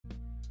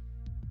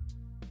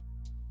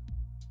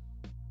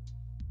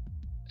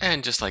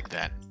And just like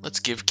that, let's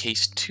give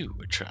case 2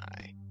 a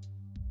try.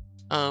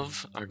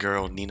 Of our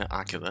girl Nina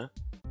Aquila,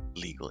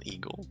 Legal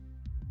Eagle,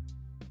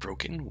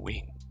 Broken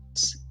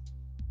Wings.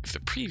 If the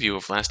preview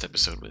of last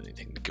episode was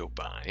anything to go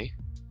by,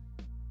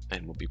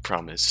 then we'll be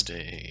promised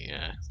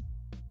a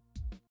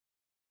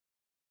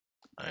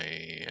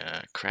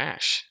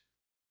crash.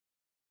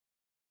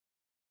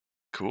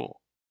 Cool.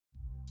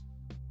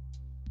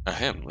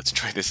 Ahem, let's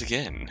try this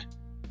again.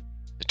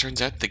 It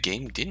turns out the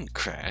game didn't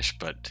crash,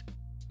 but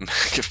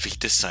McAfee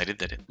decided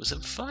that it was a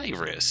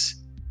virus.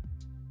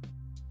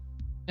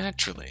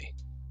 Naturally.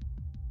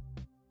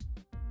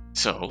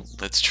 So,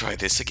 let's try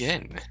this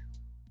again.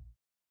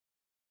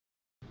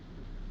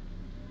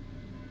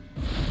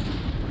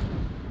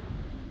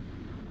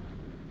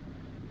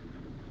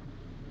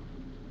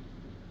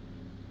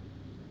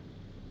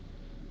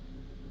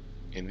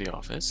 In the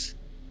office.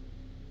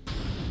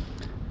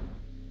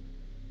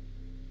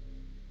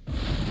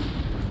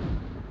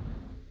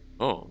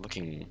 Oh,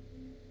 looking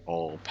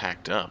all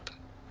packed up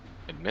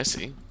and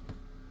messy.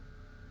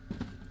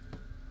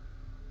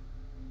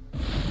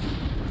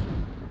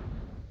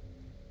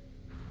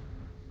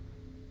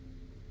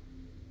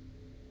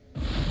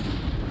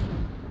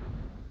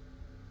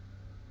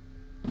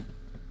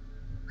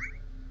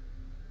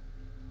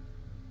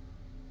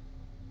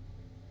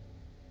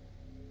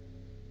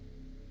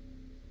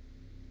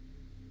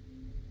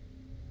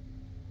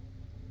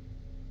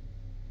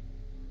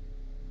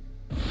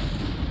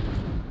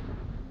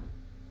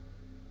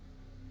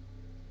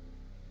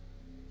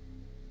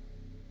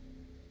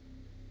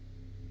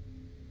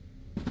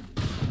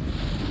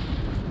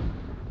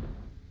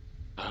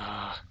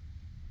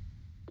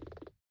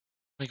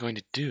 What am I going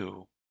to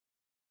do?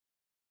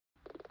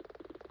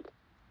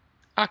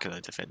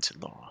 Aquila Defense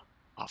and Law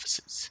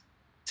Offices,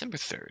 December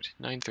 3rd,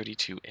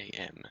 9:32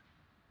 a.m.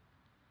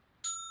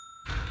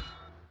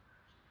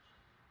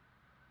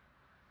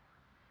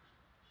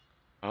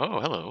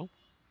 Oh, hello.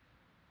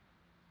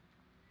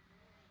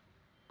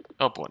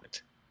 Up on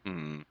it.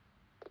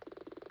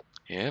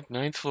 Yep,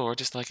 9th floor,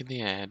 just like in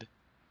the ad.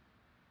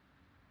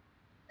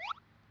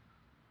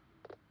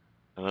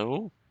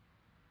 Hello?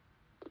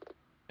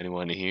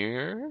 Anyone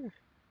here?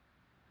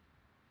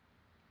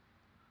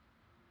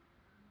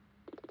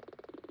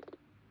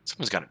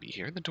 Someone's got to be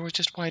here. The door's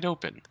just wide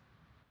open.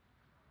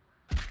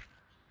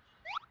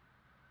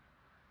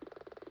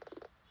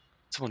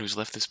 Someone who's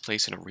left this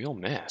place in a real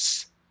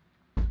mess.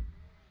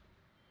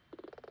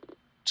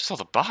 Just all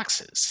the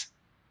boxes.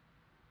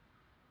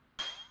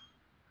 Is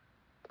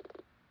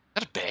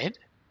that a bed?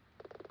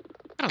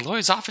 What kind of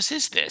lawyer's office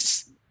is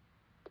this?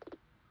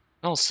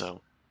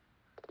 Also,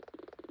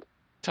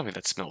 tell me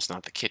that smell's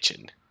not the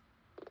kitchen.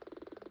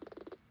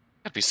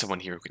 Gotta be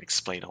someone here who can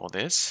explain all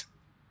this.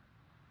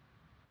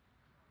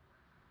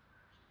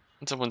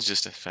 And someone's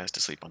just fast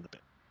asleep on the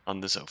bed,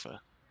 on the sofa.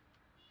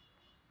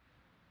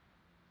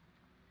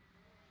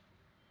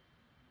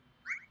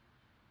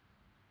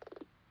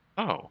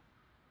 Oh.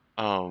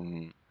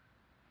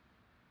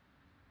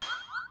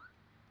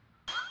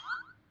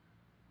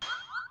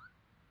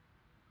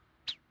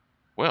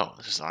 Well,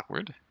 this is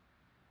awkward.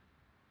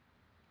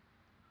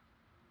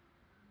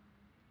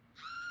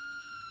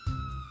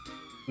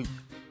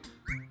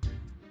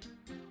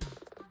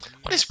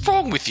 What is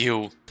wrong with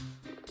you?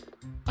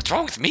 What's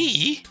wrong with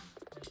me?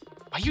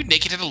 Why are you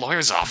naked in a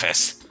lawyer's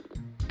office?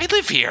 I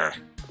live here.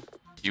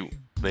 You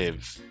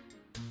live.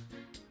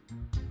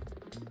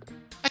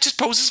 That just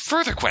poses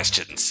further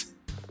questions.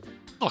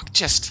 Look,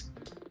 just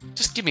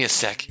give me a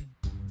sec.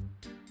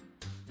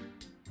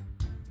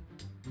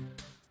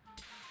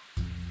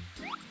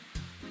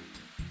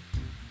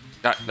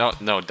 No.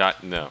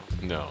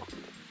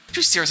 Did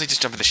you seriously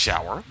just jump in the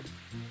shower?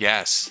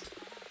 Yes.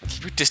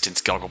 Keep your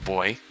distance, goggle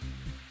boy.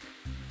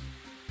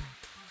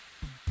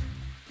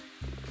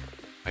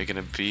 Are you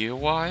gonna be a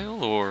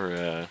while,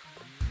 or,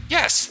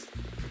 Yes!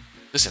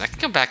 Listen, I can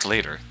come back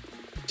later.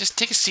 Just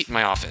take a seat in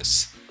my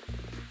office.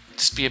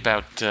 Just be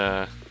about,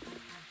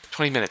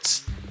 20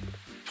 minutes.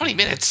 20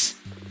 minutes?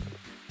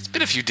 It's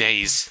been a few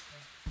days.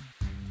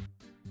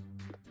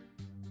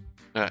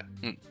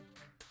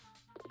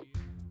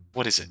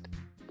 What is it?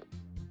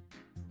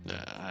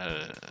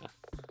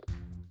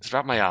 It's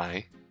about my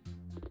eye.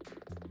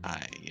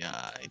 I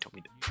don't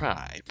mean to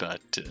pry,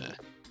 but,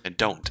 and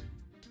don't.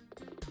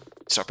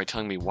 Start by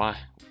telling me why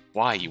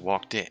you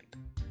walked in.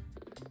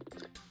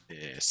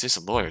 This is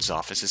a lawyer's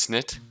office, isn't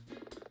it?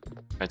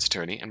 Defense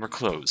attorney, and we're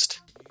closed.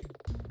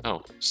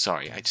 Oh,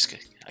 sorry, I guess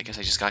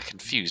I just got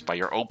confused by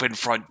your open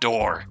front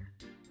door.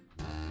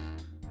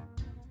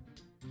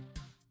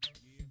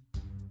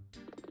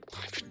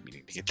 I've been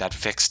meaning to get that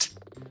fixed.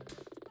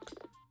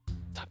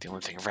 Not the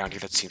only thing around here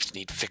that seems to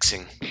need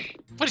fixing.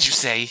 What did you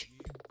say?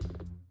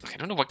 Look, I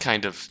don't know what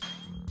kind of...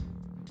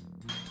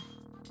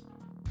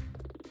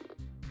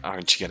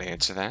 Aren't you gonna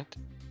answer that?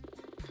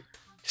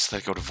 Just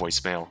let it go to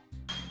voicemail.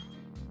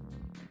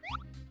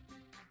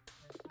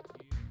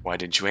 Why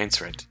didn't you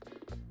answer it?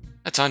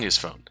 That's Anya's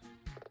phone.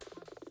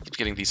 Keeps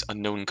getting these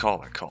unknown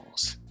caller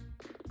calls.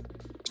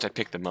 First I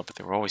picked them up, but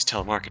they were always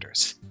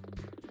telemarketers.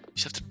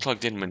 She left it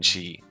plugged in when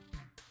she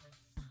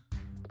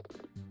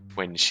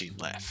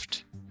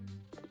left.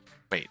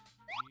 Wait.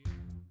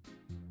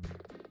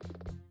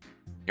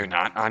 You're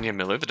not Anya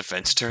Miller, the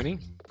defense attorney?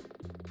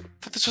 I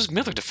thought this was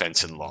Miller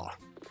Defense and Law.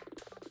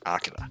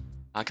 Aquila.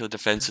 Aquila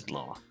Defense and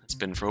Law. It's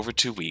been for over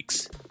 2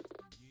 weeks.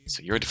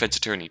 So you're a defense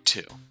attorney,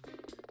 too.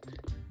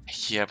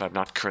 Yeah, but I'm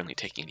not currently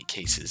taking any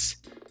cases.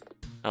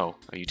 Oh,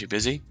 are you too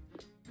busy?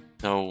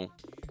 No,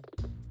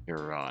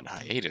 you're on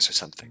hiatus or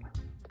something.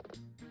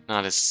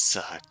 Not as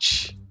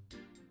such.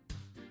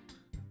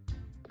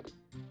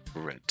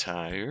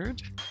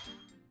 Retired?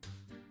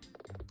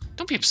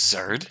 Don't be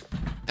absurd.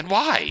 Then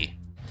why?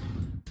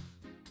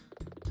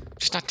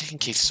 Just not taking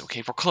cases,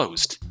 okay? We're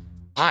closed.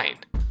 Fine.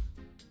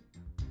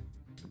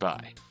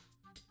 Goodbye.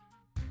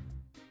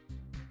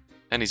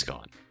 And he's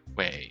gone.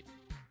 Wait.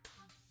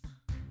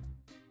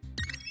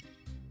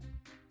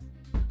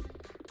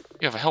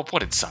 You have a help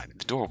wanted sign in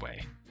the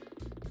doorway.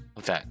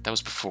 Oh, that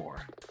was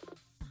before.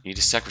 You need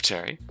a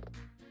secretary?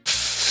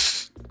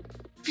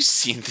 Have you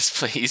seen this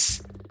place?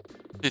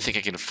 Do you think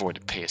I can afford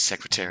to pay a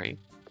secretary?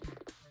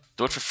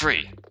 Do it for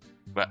free.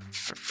 What,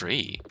 for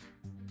free?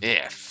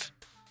 If.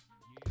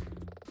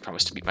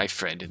 Promise to meet my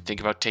friend and think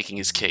about taking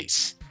his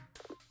case.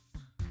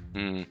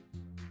 Got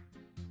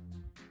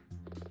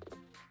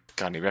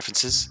any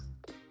references?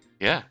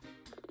 Yeah.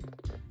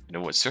 I know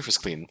what surface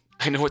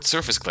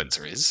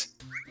cleanser is.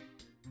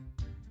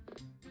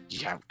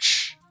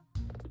 Youch.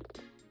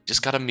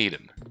 Just gotta meet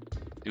him.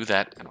 Do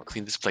that, and I'll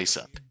clean this place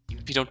up.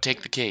 Even if you don't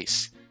take the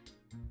case.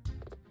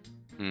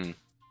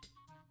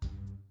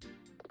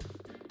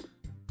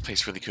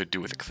 Place really could do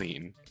with a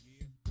clean.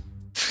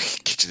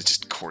 Kitchen is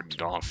just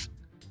cordoned off.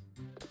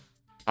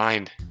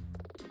 Fine.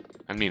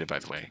 I'm Nina, by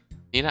the way.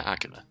 Nina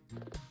Aquila.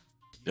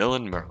 Bill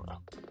and Merlo.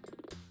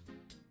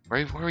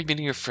 Where are we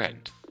meeting your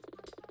friend?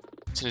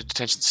 He's in a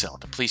detention cell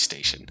at the police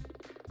station.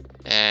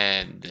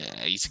 And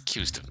he's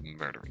accused of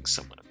murdering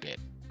someone a bit.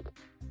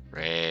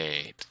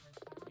 Great.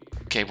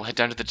 Okay, we'll head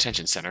down to the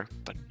detention center,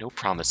 but no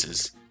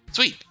promises.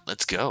 Sweet,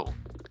 let's go.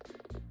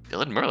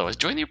 Bill and Merlo has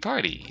joined your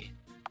party.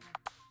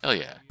 Hell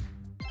yeah.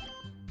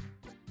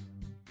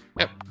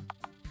 Yep.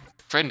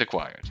 Friend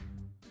acquired.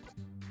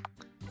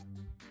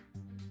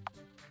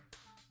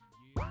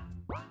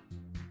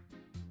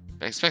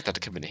 I expect that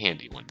to come in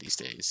handy one of these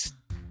days.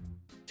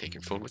 Take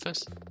your phone with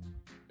us.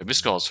 We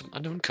missed calls from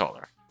unknown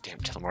caller. Damn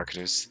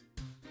telemarketers.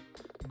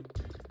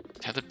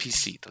 Tablet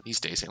PC, though these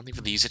days I only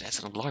really use it as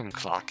an alarm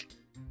clock.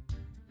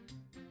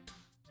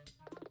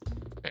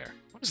 There.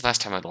 When was the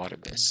last time I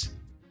watered this?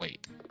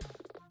 Wait.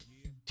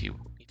 Do you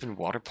even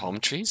water palm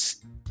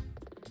trees?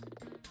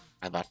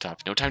 My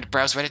laptop. No time to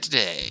browse Reddit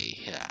today.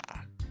 Yeah.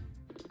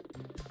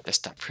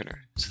 Desktop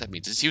printer. So that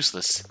means it's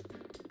useless.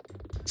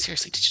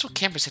 Seriously, digital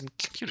cameras and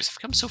computers have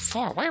come so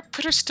far. Why are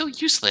printers still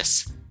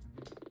useless?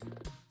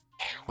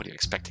 What are you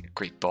expecting? A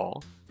great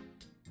ball?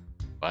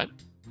 What?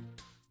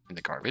 In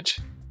the garbage?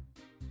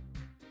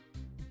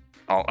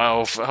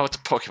 Oh, it's a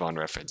Pokemon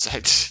reference. I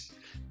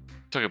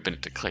took a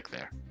minute to click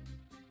there.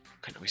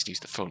 Couldn't always use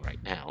the phone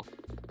right now.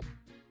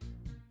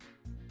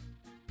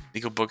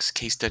 Legal books,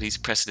 case studies,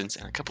 precedents,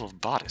 and a couple of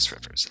bodice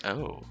rippers.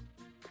 Oh.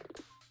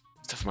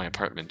 Stuff in my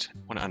apartment. I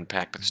want to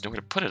unpack, but there's nowhere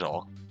to put it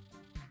all.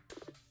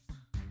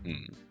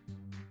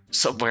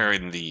 Somewhere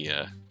in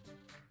the,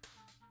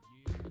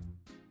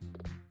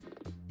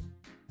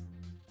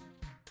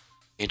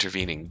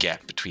 intervening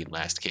gap between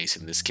last case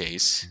and this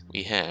case,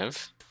 we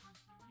have...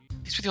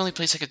 These were the only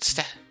place I could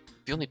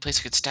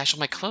stash all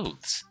my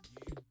clothes.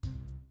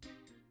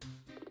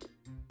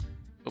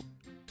 Oh,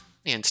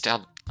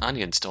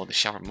 Anya installed the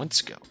shower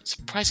months ago. It's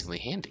surprisingly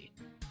handy.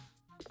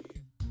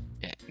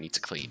 Yeah, it needs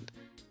a clean.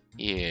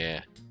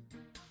 Yeah.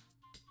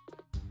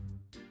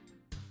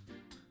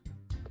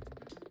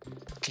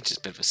 Kitchen's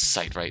a bit of a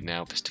sight right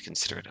now, best to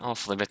consider it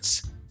off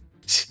limits.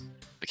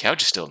 The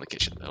couch is still in the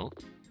kitchen, though.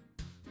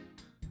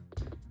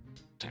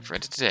 Time for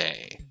Reddit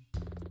today.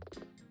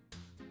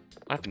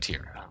 What happened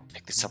here? I'll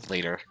pick this up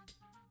later.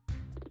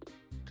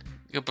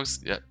 Legal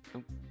books. Yeah.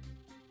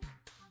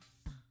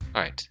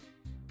 Alright.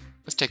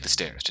 Let's take the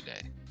stairs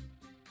today.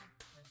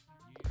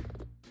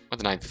 Or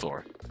the 9th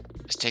floor.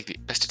 Best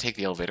to take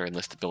the elevator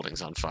unless the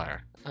building's on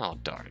fire. Oh,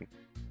 darn.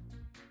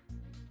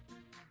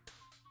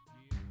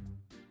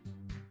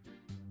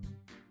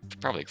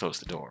 Should probably close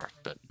the door,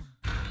 but...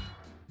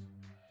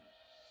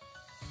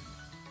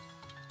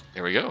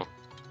 There we go.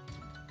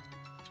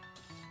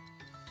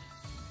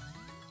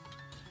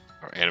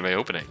 Our anime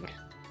opening.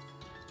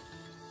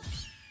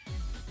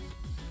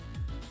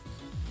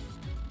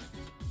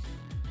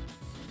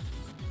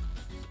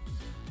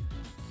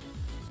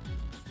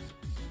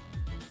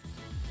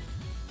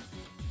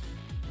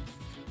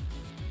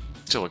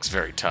 Still looks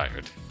very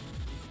tired.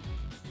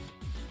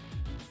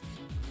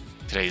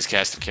 Today's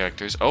cast of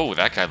characters. Oh,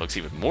 that guy looks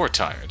even more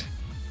tired.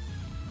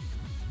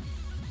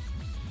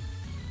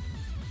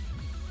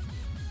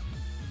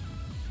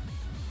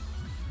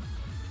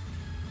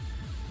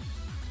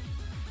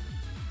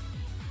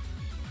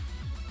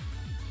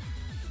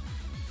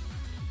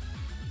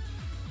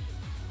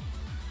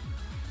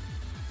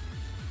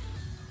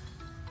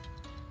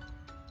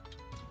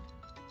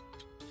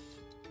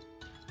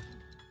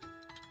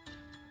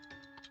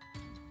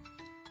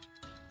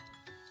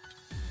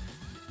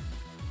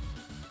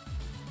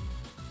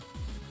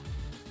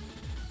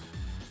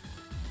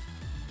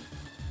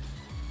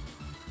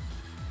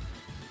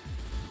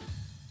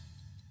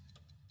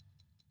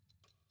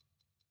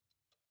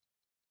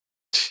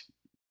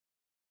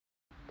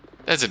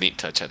 That's a neat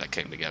touch how that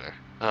came together.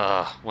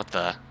 What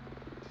the?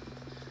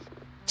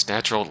 It's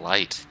natural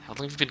light. How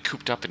long have you been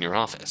cooped up in your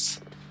office?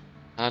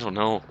 I don't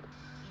know.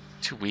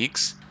 2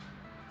 weeks?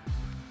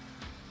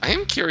 I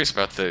am curious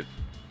about the...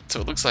 So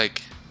it looks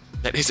like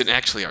that isn't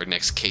actually our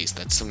next case.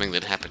 That's something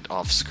that happened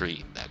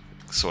off-screen that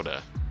sort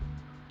of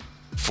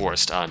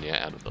forced Anya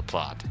out of the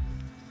plot.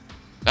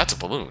 That's a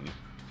balloon.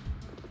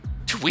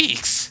 2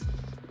 weeks?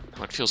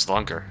 Oh, it feels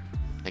longer.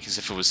 Like as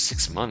if it was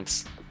 6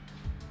 months.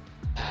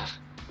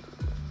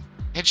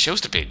 I had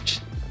shows to binge.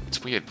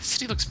 It's weird. The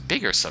city looks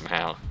bigger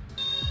somehow.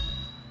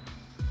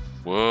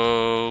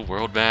 Whoa,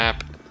 world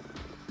map.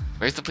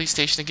 Where's the police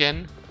station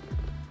again?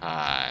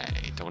 I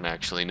don't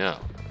actually know.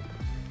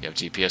 You have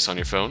GPS on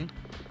your phone?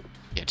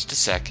 Yeah, just a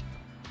sec.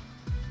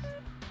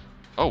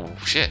 Oh,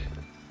 shit.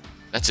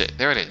 That's it.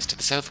 There it is, to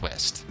the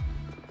southwest.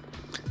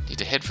 Need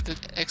to head for the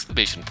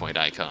exclamation point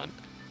icon.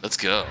 Let's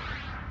go.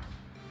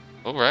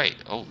 Alright.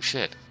 Oh,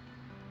 shit.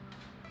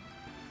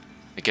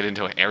 I get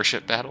into an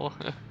airship battle?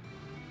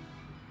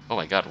 Oh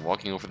my god,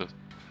 walking over the...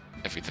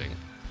 everything.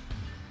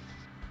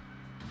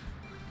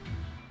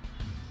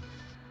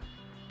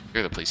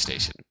 You're the police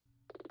station.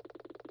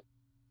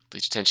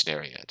 Police detention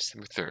area,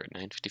 December 3rd,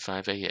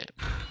 9:55 a.m.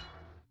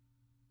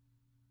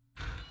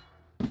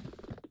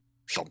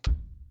 Thump.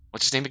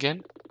 What's his name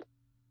again?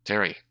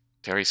 Terry.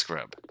 Terry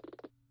Scrub.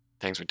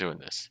 Thanks for doing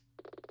this.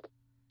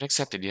 Not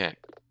accepted yet.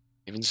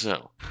 Even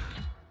so.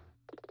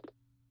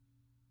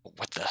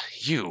 What the?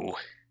 You?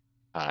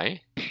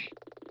 Hi?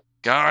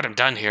 God, I'm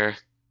done here.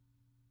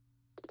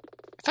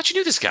 I thought you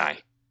knew this guy.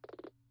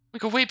 We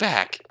go way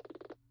back.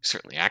 You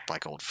certainly act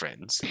like old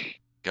friends.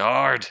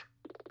 Guard!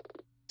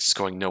 This is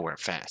going nowhere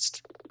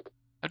fast.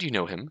 How do you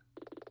know him?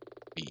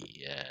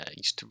 We,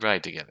 used to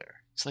ride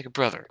together. He's like a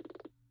brother.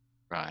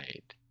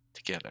 Ride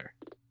together.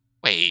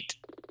 Wait.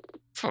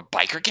 From a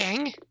biker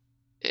gang?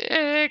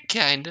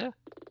 Kinda.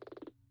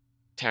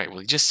 Terry,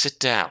 will you just sit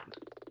down?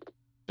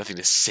 Nothing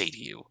to say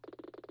to you.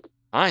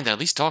 Fine, then at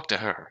least talk to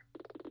her.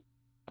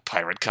 A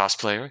pirate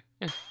cosplayer?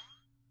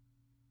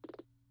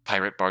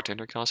 Pirate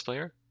bartender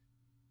cosplayer?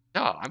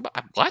 No, I'm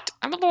what?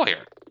 I'm a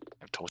lawyer.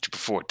 I've told you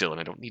before, Dylan,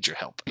 I don't need your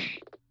help.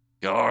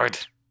 Guard.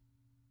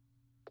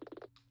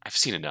 I've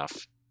seen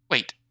enough.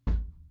 Wait.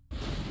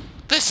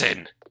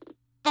 Listen!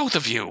 Both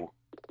of you!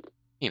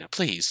 Nina,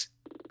 please.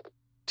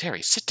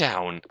 Terry, sit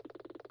down.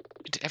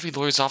 Into every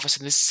lawyer's office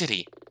in this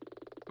city.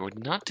 You're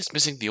not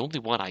dismissing the only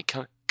one I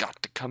got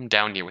to come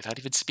down here without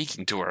even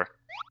speaking to her.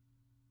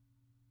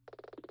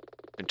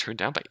 Been turned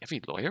down by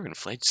every lawyer in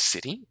Fledge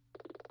City?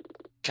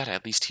 Gotta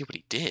at least hear what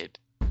he did.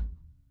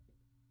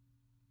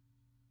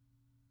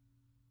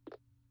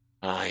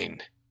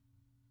 Fine.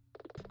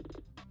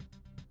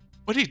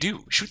 What did he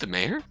do? Shoot the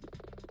mayor?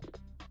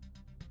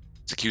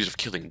 He's accused of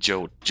killing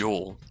Joel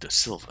Da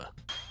Silva.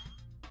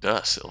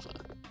 Da Silva?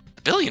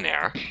 The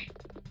billionaire?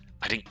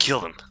 I didn't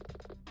kill him.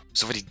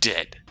 He's already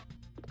dead.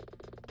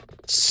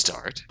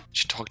 Start.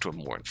 Should talk to him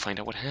more and find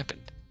out what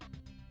happened.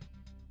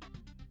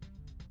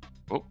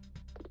 Oh.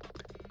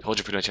 Told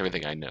you pretty much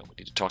everything I know. We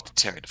need to talk to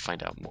Terry to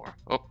find out more.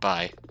 Oh,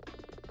 bye.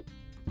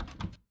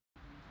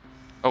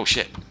 Oh,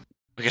 shit.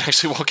 We can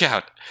actually walk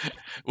out.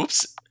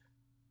 Whoops.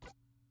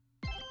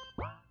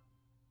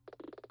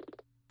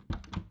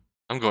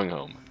 I'm going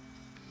home.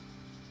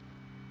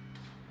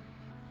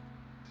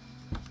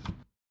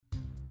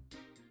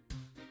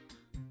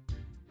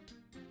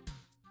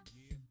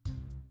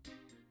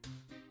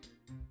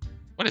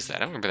 What is that? I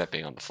don't remember that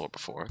being on the floor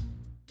before.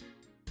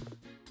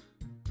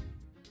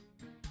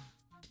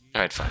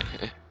 Alright, fine.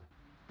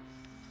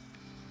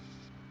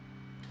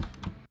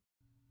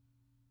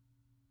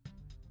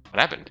 What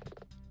happened?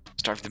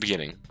 Start from the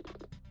beginning.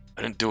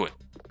 I didn't do it.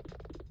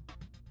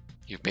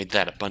 You've made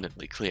that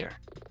abundantly clear.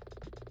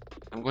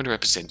 I'm going to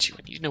represent you,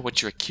 and you know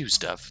what you're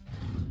accused of.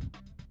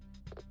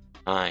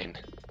 Fine.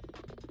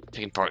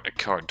 Taking part in a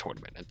card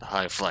tournament at the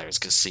High Flyers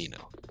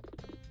Casino.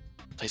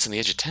 Place on the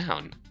edge of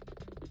town.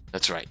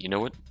 That's right, you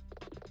know what?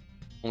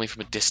 Only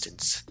from a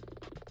distance.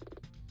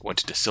 I went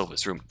to Da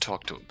Silva's room to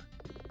talk to him.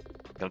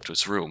 Got up to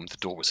his room, the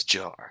door was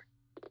ajar.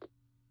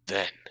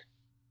 Then...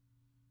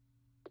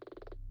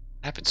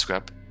 happened,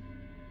 Scrub.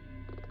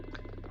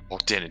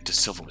 Walked in and Da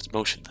Silva was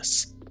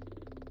motionless.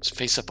 He was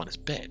face up on his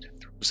bed.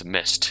 It was a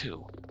mess,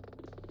 too.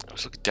 I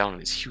was looking down on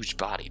his huge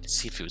body to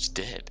see if he was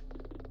dead.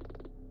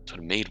 That's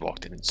when a maid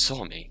walked in and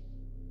saw me.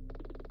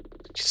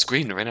 She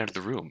screamed and ran out of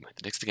the room.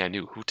 The next thing I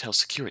knew, hotel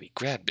security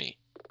grabbed me.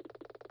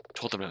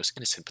 Told them I was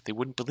innocent, but they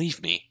wouldn't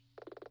believe me.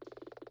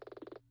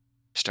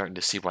 Starting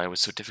to see why it was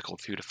so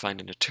difficult for you to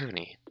find an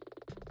attorney.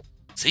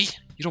 See?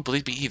 You don't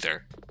believe me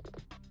either.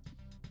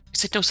 I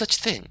said no such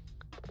thing.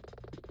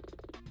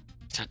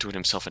 He's not doing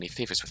himself any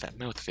favors with that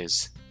mouth of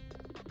his.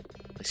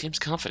 He seems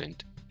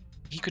confident.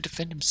 He could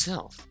defend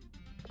himself.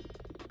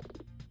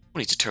 Who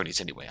needs attorneys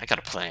anyway? I got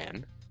a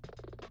plan.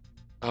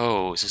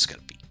 Oh, this is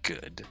gonna be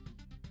good.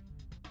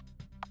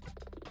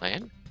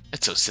 Plan?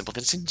 It's so simple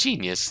that it's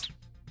ingenious.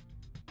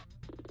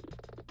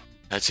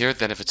 Let's hear it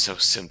then if it's so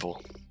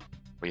simple.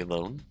 Were you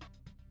alone?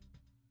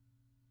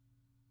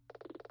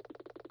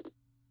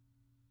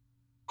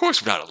 Of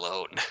course we're not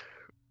alone.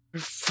 We're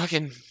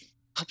fucking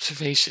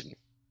observation.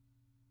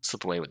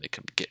 Slip away when they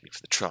come to get me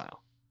for the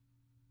trial.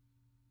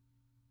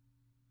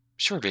 I'm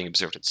sure we're being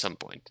observed at some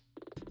point.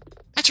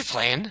 That's your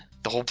plan?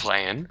 The whole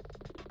plan?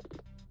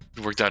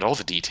 We worked out all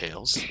the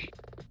details.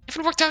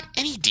 Haven't worked out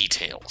any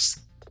details.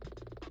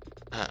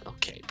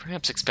 Okay,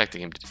 perhaps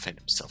expecting him to defend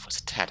himself was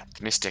a tad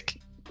optimistic.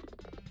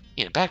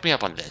 Back me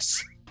up on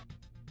this.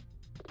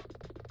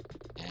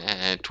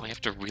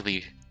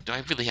 Do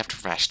I really have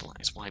to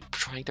rationalize why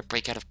trying to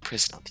break out of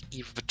prison on the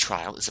eve of a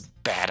trial is a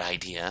bad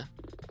idea?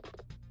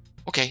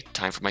 Okay,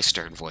 time for my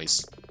stern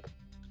voice.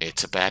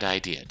 It's a bad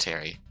idea,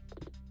 Terry.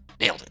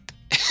 Nailed it.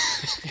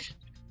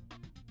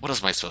 What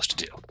else am I supposed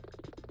to do?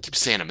 Keep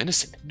saying I'm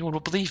innocent. No one will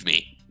believe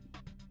me.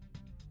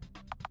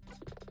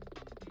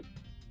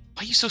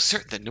 Why are you so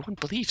certain that no one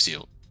believes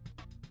you?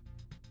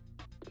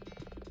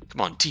 Come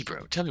on,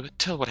 T-Bro,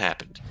 tell what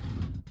happened.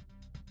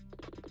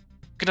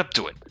 Get up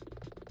to it.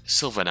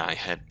 Silva and I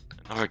had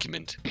an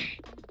argument. You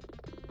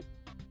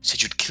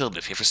said you'd kill him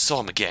if you ever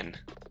saw him again.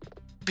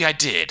 Maybe I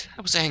did.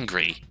 I was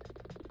angry.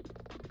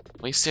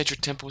 Well, you said your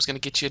temper was going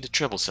to get you into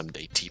trouble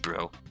someday,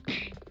 T-Bro.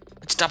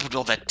 And stop with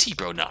all that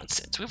T-Bro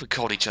nonsense. We haven't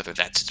called each other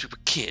that since we were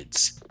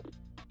kids.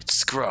 It's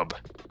scrub.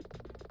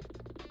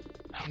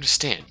 I don't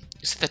understand.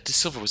 You said that De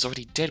Silva was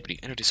already dead when he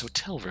entered his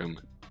hotel room.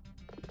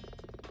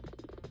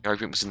 The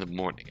argument was in the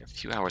morning, a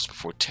few hours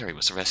before Terry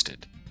was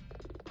arrested.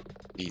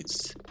 He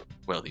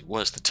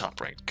was the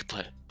top-ranked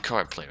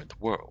card player in the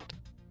world.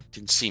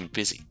 Didn't seem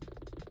busy.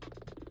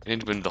 I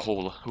entered him in the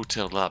whole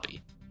hotel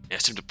lobby. I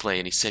asked him to play,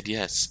 and he said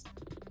yes.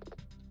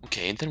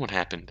 Okay, and then what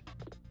happened?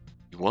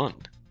 He won.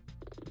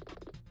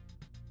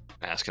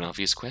 Ask an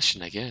obvious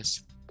question, I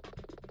guess.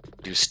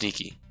 But he was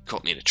sneaky.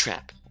 Caught me in a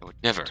trap. I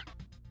would never.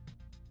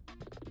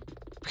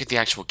 Forget the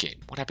actual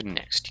game. What happened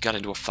next? You got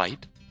into a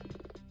fight?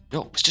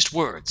 No, it was just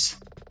words.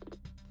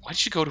 Why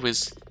did you go to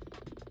his...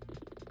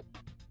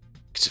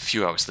 Because a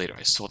few hours later,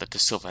 I saw that De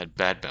Silva had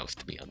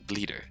badmouthed me on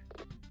Bleeder.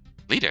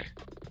 Bleeder?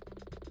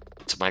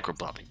 It's a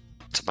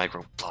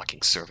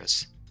micro-blocking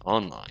service.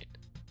 Online.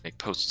 Make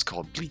posts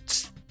called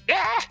Bleats.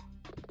 Ah!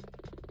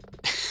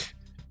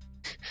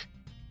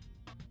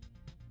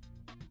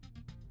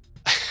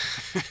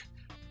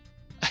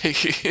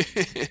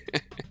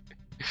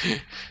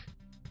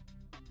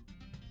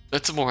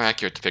 That's a more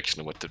accurate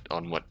depiction of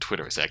what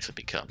Twitter has actually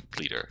become.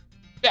 Bleeder.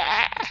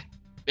 Ah!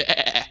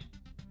 Ah!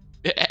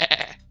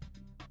 Ah!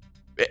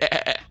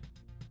 Ah!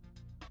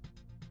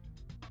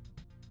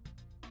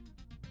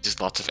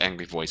 Just lots of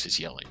angry voices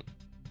yelling.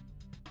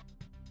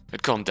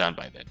 I'd calmed down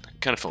by then. I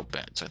kind of felt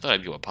bad, so I thought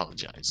I'd go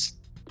apologize.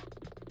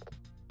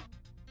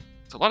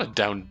 It's a lot of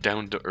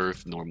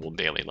down-to-earth, normal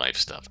daily life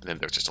stuff, and then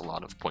there's just a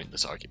lot of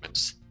pointless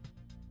arguments.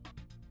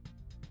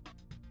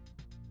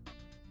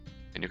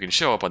 And you can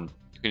show up on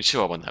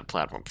that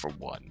platform for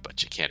one,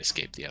 but you can't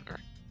escape the other,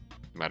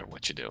 no matter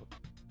what you do.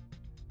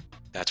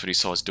 That's when he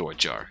saw his door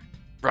ajar.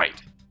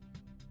 Right.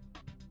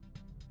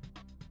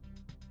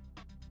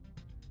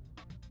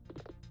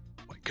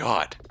 Oh my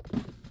God.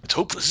 It's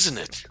hopeless, isn't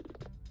it?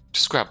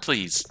 Just grab,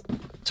 please.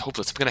 It's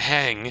hopeless. I'm gonna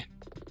hang.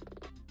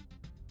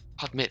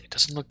 I'll admit, it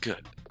doesn't look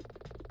good.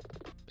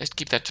 Best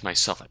keep that to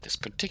myself at this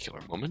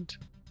particular moment.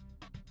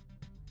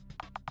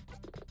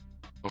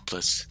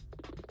 Hopeless.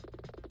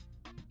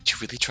 Did you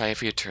really try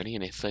every attorney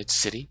in Fledge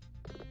City?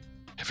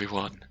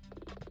 Everyone.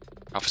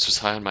 Office was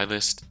high on my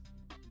list.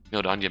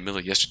 Mailed Anya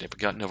Miller yesterday, but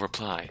got no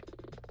reply.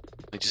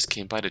 They just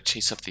came by to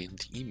chase up the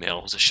email.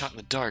 It was a shot in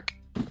the dark.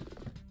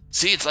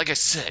 See, it's like I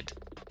said.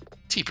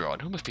 T-Bro, I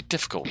know it must be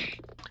difficult.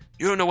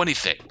 You don't know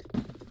anything.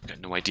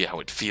 Got no idea how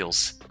it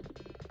feels.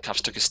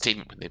 Cops took a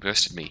statement when they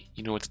arrested me.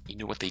 You know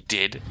what they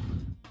did?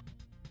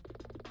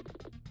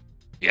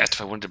 He asked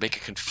if I wanted to make a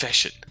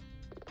confession.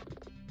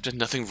 I've done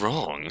nothing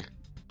wrong.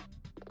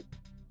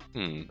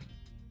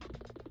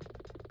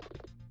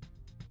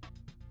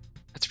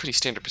 That's pretty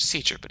standard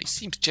procedure, but he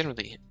seems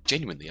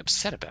genuinely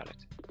upset about it.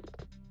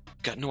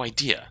 Got no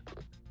idea.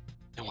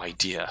 No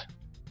idea.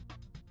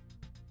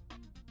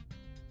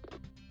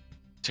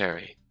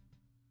 Terry.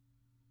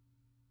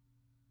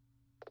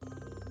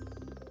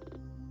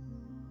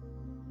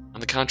 On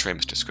the contrary,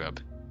 Mr. Scrub,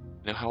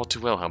 I know all too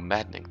well how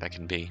maddening that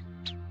can be.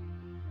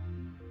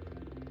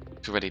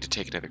 If you're ready to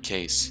take another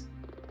case,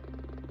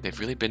 they've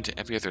really been to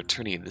every other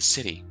attorney in the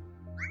city.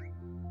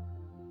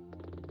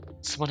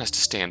 Someone has to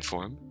stand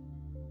for him.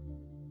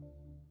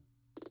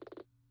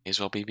 May as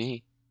well be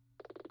me.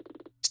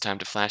 It's time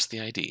to flash the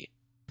ID.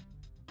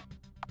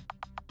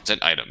 It's an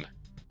item.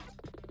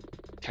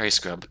 Terry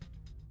Scrub,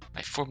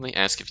 I formally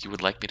ask if you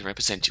would like me to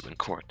represent you in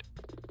court.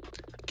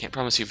 I can't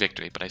promise you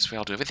victory, but I swear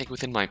I'll do everything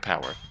within my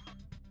power.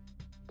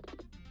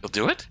 You'll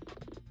do it?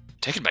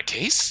 Taking my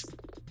case?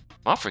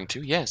 I'm offering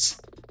to, yes.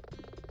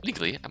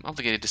 Legally, I'm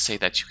obligated to say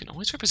that you can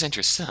always represent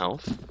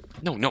yourself.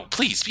 No,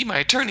 please, be my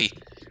attorney!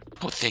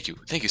 Oh, thank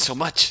you so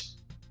much!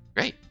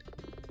 Great.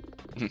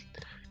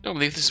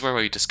 Normally, this is where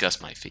we discuss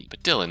my fee,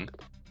 but Dylan...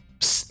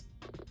 Psst.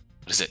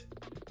 What is it?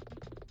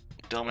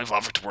 Dylan have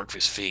offered to work for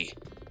his fee.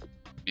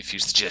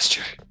 Refuse the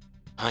gesture.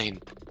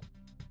 Fine.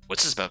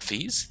 What's this about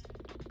fees?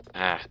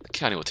 The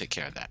county will take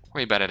care of that.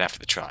 Worry about it after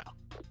the trial.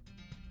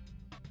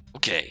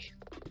 Okay.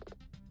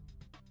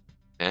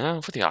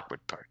 Now for the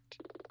awkward part.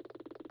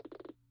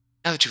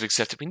 Now that you've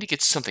accepted, we need to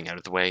get something out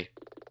of the way.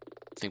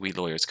 I think we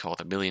lawyers call it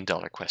the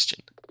 $1,000,000 question.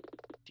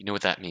 Do you know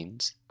what that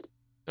means?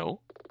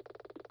 No?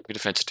 You're a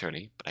defense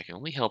attorney, but I can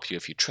only help you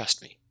if you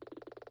trust me.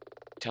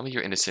 Tell me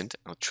you're innocent,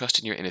 and I'll trust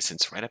in your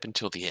innocence right up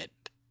until the end.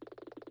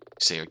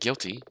 You say you're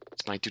guilty,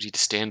 it's my duty to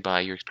stand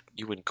by you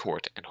in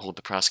court and hold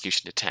the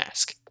prosecution to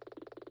task.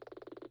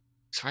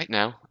 So right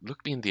now,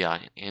 look me in the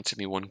eye and answer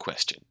me one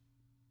question.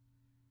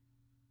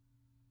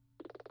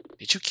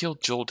 Did you kill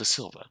Joel Da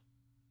Silva?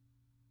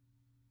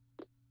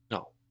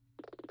 No.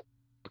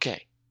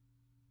 Okay.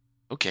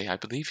 Okay, I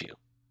believe you.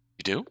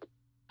 You do?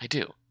 I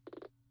do.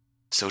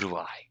 So do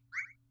I.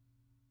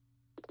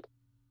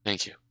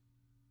 Thank you.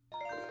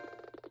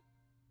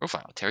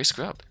 Profile, Terry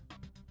Scrub.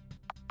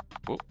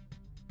 Whoa.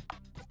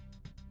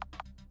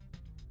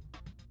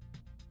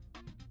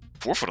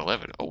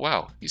 4'11". Oh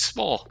wow, he's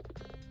small.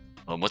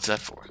 What's that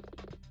for?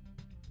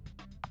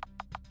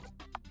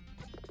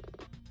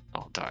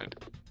 Oh, darn.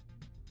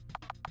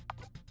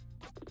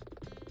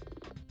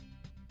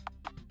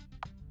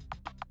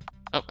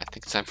 Oh, I think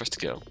it's time for us to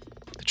go.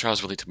 The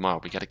trial's really tomorrow.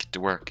 We gotta get to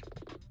work.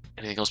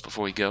 Anything else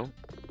before we go?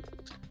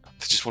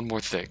 There's just one more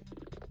thing.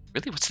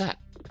 Really? What's that?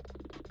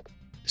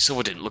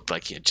 Silva didn't look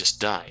like he had just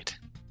died.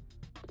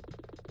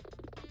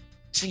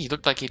 You saying he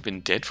looked like he'd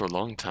been dead for a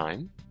long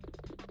time?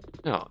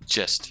 No,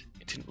 it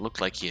didn't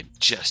look like he had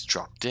just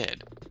dropped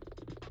dead.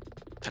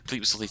 I believe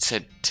it was only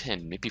said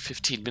 10, maybe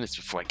 15 minutes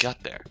before I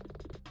got there.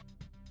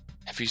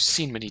 Have you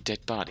seen many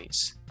dead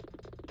bodies?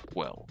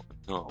 Well,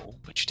 no,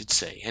 but you did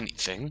say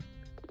anything.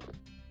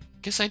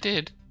 Guess I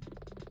did.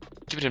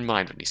 Keep it in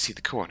mind when you see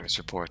the coroner's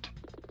report.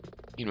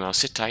 Meanwhile,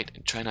 sit tight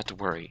and try not to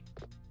worry.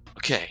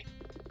 Okay.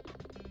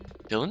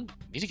 Dylan,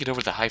 we need to get over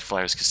to the High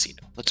Flyers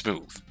Casino. Let's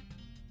move.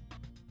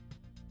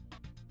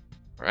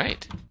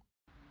 Alright.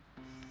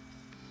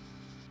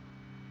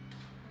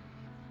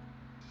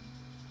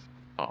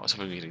 Oh, I was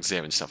hoping we could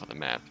examine stuff on the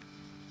map.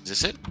 Is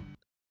this it?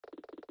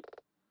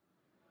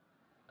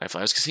 High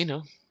Flyers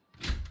Casino.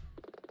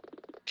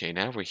 Okay,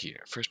 now we're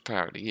here. First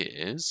priority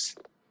is...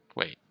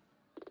 Wait.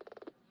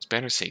 Those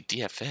banners say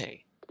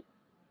DFA.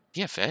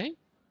 DFA?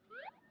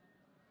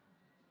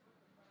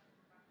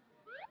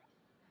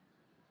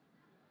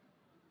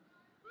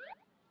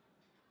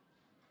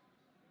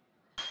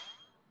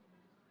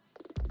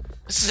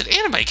 This is an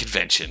anime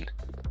convention!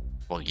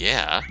 Well,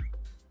 yeah.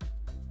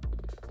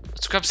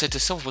 Scrub said Da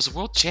Silva was a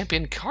world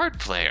champion card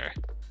player.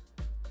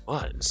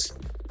 Was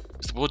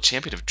the world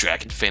champion of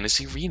Dragon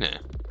Fantasy Arena.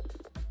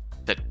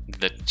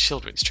 The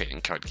children's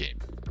trading card game.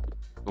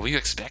 What were you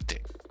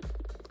expecting?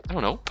 I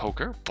don't know,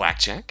 poker,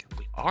 blackjack?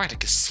 We are at a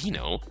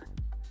casino.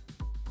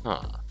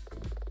 Huh.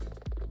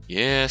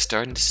 Yeah,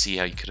 starting to see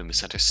how you could have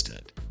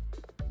misunderstood.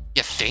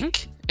 You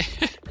think?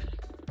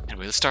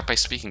 Anyway, let's start by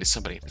speaking to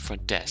somebody at the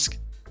front desk.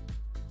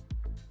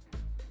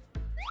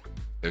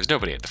 There's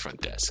nobody at the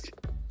front desk.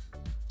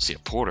 See a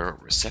porter or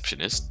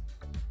receptionist.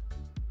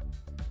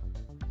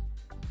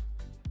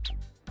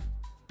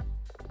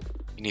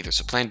 Neither,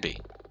 so plan B.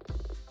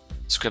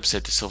 Scrub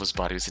said Da Silva's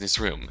body was in his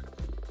room.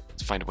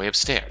 Let's find a way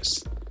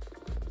upstairs.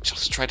 We shall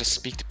try to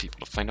speak to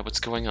people to find out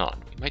what's going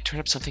on. We might turn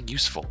up something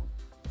useful.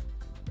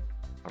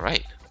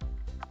 Alright.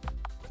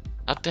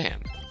 Not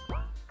damn.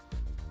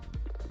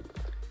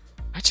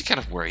 Aren't you kind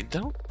of worried,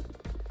 though?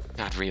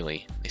 Not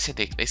really. They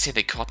say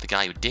they caught the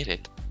guy who did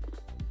it.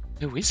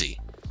 Who is he?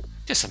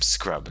 Just some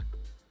scrub.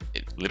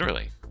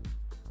 Literally.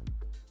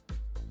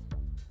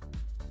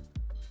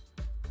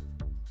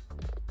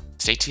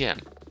 It's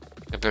ATM.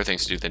 I got better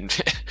things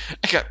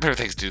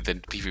to do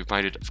than be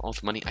reminded of all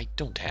the money I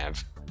don't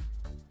have.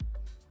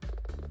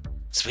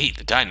 Sweet,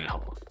 the dining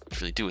hall.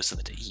 Could really do with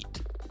something to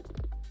eat.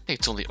 I think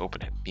it's only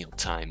open at meal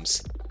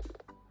times.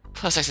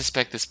 Plus, I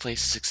suspect this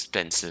place is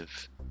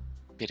expensive.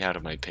 Get out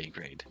of my pay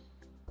grade.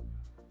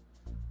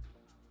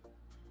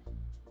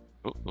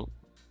 Oh.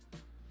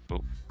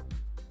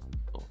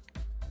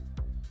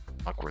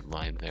 Awkward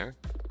line there.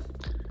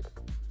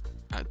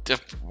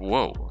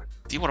 Whoa.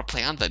 Do you want to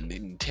play on the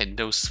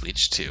Nintendo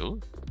Switch too?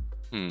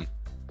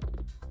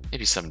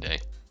 Maybe someday.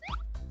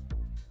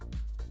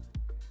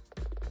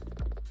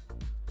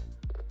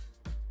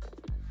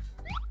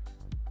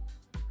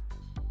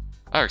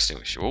 Fire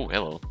extinguisher. Oh,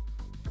 hello.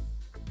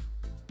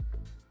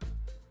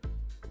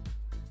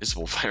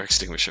 Visible fire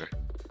extinguisher.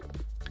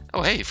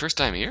 Oh, hey, first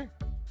time here?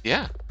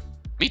 Yeah,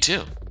 me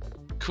too.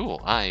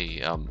 Cool.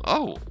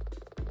 Oh.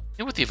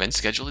 You know what the event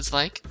schedule is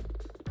like?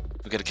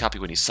 You'll get a copy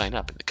when you sign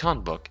up in the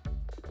con book.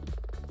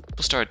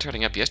 People started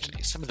turning up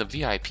yesterday, some of the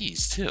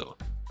VIPs too.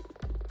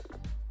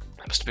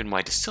 That must have been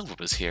why Da Silva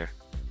was here.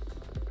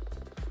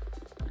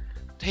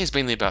 Today is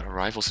mainly about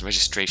arrivals and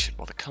registration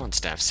while the con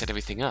staff set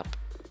everything up.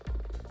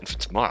 And for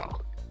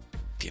tomorrow,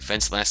 the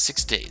events last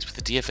 6 days with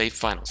the DFA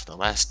finals on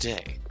the last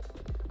day.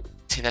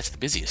 I'd say that's the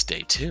busiest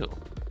day too.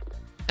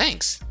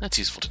 Thanks, that's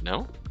useful to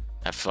know.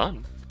 Have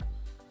fun.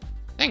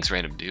 Thanks,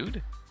 random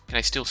dude. Can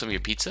I steal some of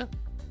your pizza?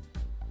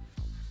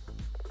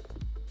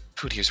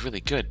 Food here is really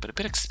good, but a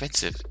bit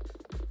expensive.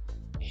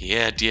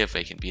 Yeah,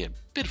 DFA can be a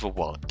bit of a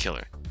wallet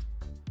killer.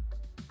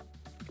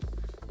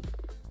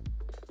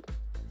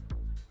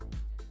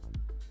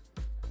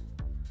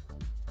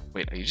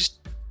 Wait, are you just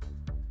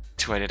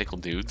two identical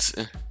dudes?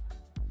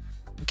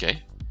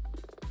 Okay.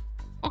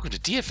 Welcome to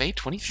DFA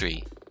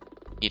 23.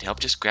 Need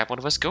help? Just grab one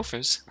of us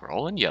gophers. We're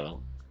all in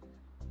yellow.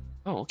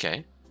 Oh,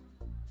 okay.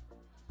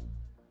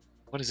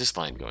 What is this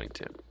line going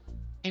to?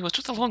 Hey, what's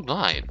with the long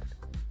line?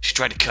 She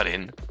tried to cut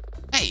in.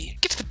 Hey,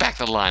 get to the back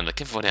of the line like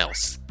everyone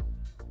else.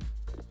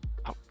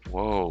 Oh,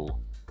 whoa.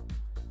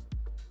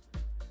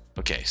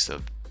 Okay, so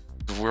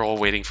we're all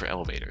waiting for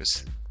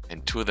elevators,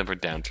 and two of them are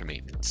down for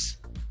maintenance.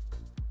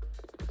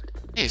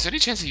 Hey, is there any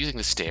chance of using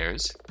the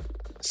stairs?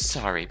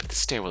 Sorry, but the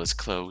stairwell is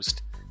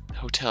closed. The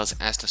hotel has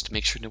asked us to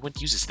make sure no one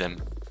uses them.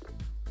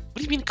 What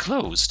do you mean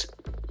closed?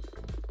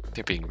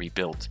 They're being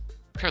rebuilt.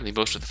 Apparently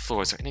most of the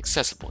floors are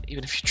inaccessible,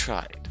 even if you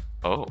tried.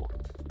 Oh.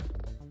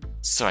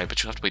 Sorry,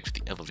 but you'll have to wait for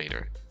the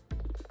elevator.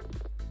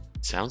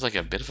 Sounds like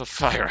a bit of a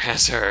fire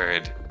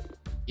hazard.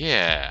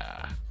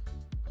 Yeah.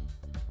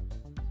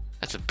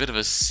 That's a bit of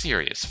a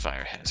serious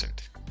fire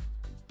hazard.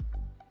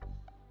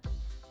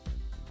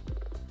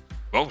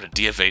 Welcome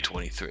to DFA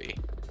 23.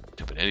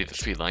 To open any of the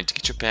 3 lines to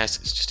get your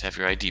passes, just have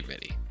your ID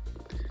ready.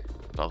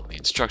 Follow the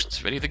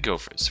instructions, ready the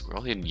gophers. We're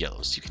all in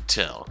yellow, so you can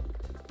tell.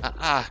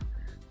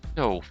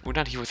 No, we're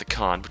not here with a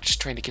con, we're just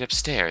trying to get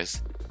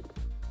upstairs.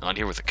 Not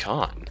here with a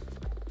con?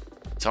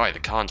 Sorry, the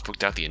con's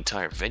booked out the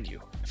entire venue.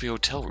 Every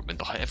hotel room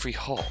and every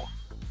hall.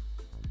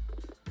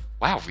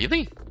 Wow,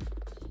 really?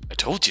 I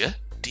told you,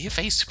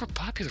 DFA's super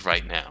popular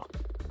right now.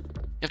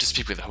 You have to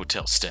speak with the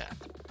hotel staff.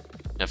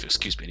 Now, if you'll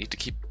excuse me, I need to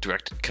keep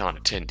directing con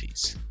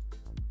attendees.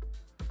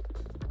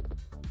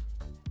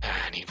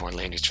 I need more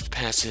lanyards for the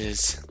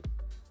passes.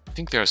 I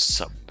think there are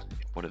some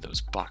in one of those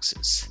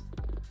boxes.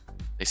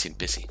 They seem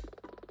busy.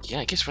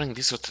 Yeah, I guess running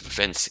these sorts of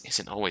events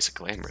isn't always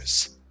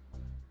glamorous.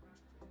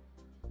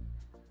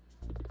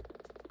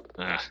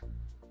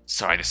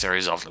 Sorry, this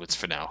area's off limits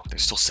for now. They're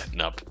still setting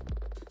up.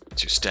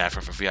 It's your staff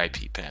or for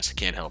VIP pass. I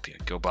can't help you.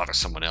 Go bother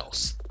someone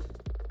else.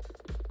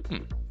 I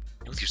know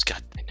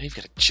you've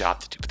got a job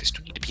to do, but there's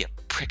no need to be a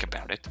prick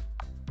about it.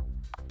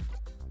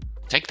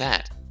 Take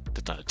that.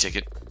 That's not a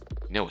ticket.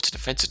 No, it's a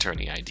defense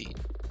attorney ID.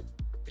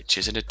 Which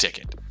isn't a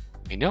ticket.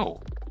 I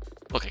know.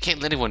 Look, I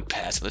can't let anyone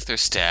pass unless they're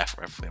staff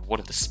or if they're one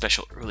of the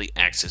special early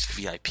access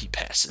VIP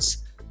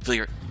passes. Fill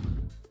your...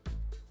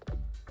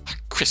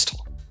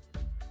 Crystal.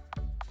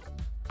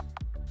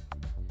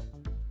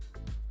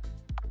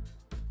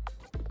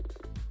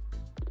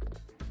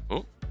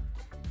 Oh.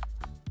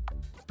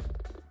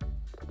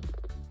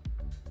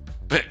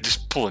 But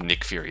just pull a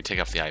Nick Fury, take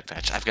off the eye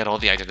patch. I've got all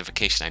the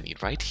identification I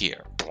need right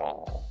here.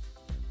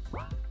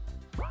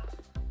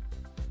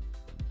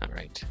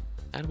 Alright.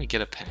 How do we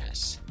get a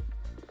pass?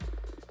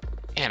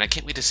 Man, I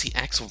can't wait to see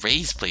Axel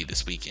Reyes play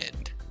this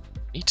weekend.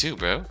 Me too,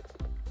 bro.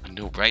 I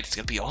know, right? It's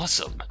gonna be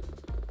awesome.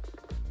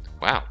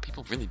 Wow,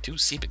 people really do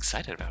seem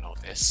excited about all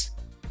this.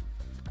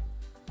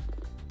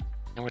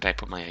 Now where did I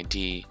put my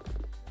ID?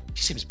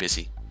 She seems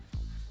busy.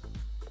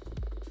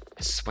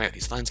 I swear,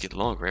 these lines get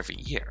longer every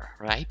year,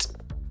 right?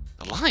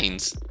 The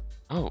lines?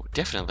 Oh,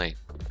 definitely.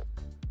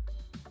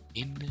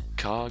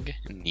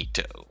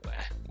 Incognito.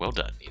 Well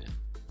done, Nina.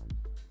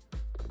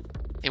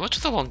 Hey, what's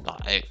with the long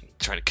line?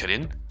 Trying to cut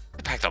in?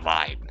 Back the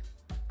line.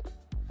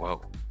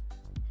 Whoa.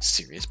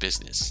 Serious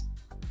business.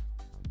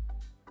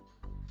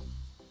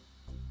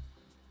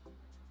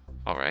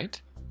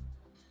 Alright.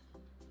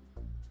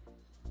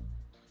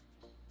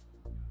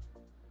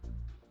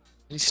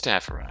 Any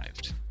staff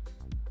arrived?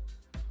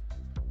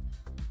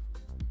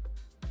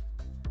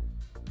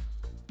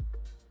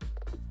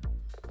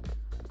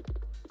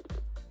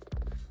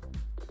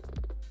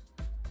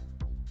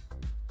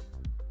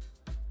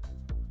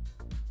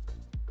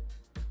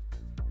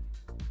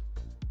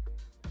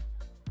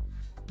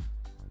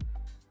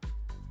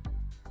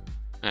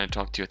 Can I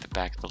talk to you at the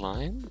back of the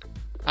line?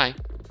 Hi.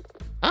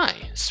 Hi,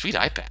 sweet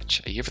eye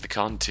patch. Are you here for the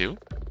con too?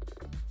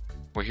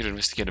 We're here to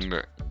investigate a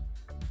murder.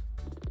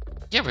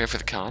 Yeah, we're here for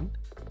the con.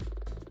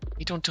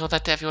 You don't tell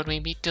that to everyone we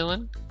meet,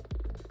 Dylan?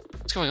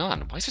 What's going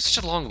on? Why is there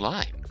such a long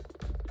line?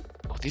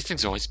 Oh, these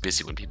things are always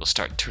busy when people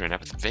start turning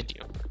up at the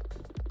venue.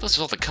 Plus,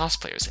 with all the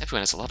cosplayers,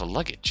 everyone has a lot of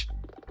luggage.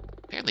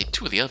 Apparently,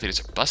 2 of the elevators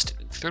are busted,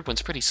 and the 3rd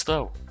one's pretty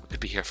slow. We could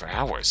be here for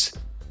hours.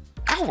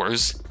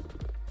 Hours?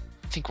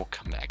 I think we'll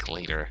come back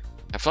later.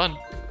 Have fun.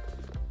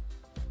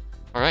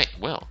 Alright,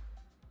 well.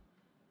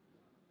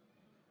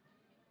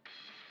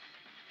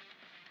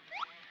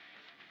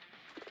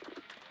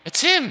 It's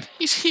him!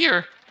 He's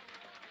here!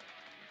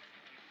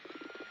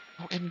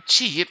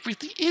 OMG, it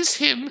really is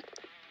him!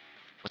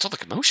 What's all the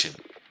commotion?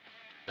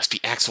 Must be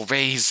Axel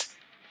Reyes!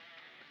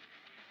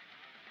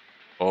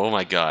 Oh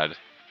my god.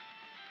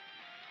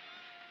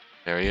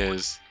 There he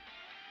is.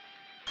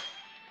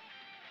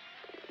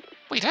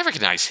 Wait, I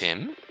recognize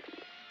him.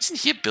 Isn't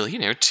he a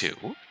billionaire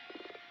too?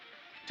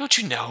 Don't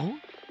you know?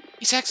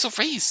 He's Axel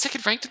Reyes,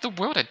 2nd ranked in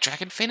the world at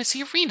Dragon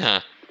Fantasy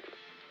Arena.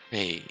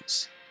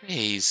 Reyes.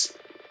 He's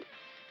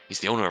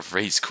the owner of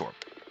Reyes Corp.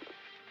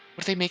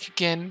 What do they make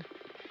again?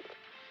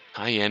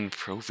 High-end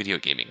pro video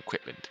gaming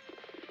equipment.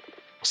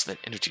 Also that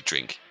energy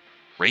drink.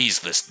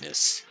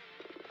 Raiselessness.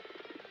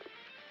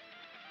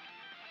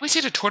 Why is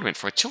it a tournament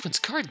for a children's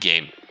card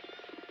game?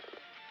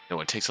 No,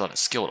 it takes a lot of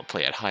skill to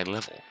play at high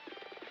level.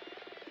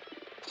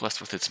 Plus,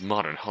 with its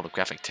modern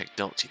holographic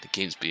technology, the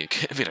game's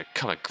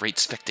become a great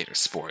spectator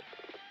sport.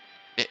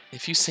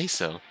 If you say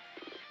so.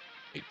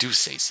 I do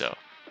say so.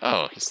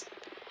 Oh,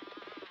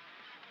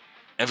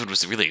 Evan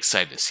was really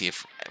excited to see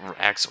if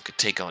Axel could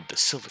take on De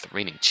Silva, the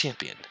reigning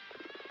champion.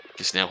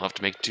 Just now have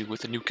to make do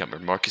with the newcomer,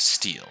 Marcus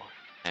Steele,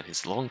 and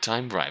his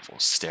longtime rival,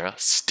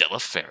 Stella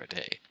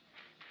Faraday.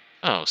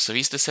 Oh, so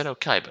he's the Seto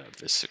Kaiba of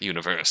this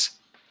universe.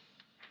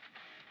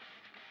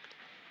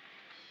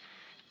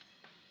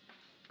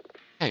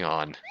 Hang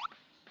on.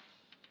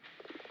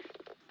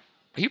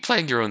 Are you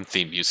playing your own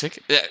theme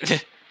music?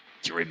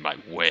 You're in my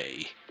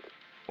way.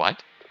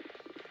 What?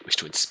 Wish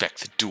to inspect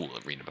the duel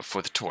arena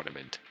before the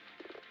tournament.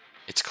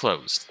 It's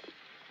closed.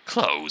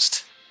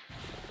 Closed?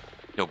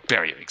 No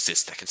barrier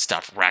exists that can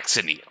stop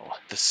Raxaniel,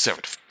 the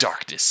servant of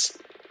darkness.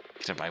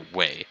 Get out of my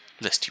way,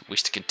 lest you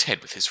wish to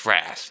contend with his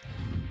wrath.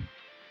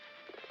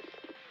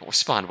 Don't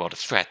respond well to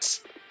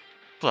threats.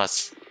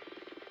 Plus,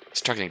 I'm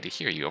struggling to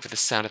hear you over the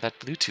sound of that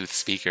Bluetooth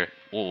speaker.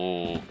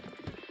 Oh.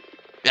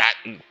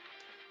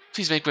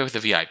 Please make way with the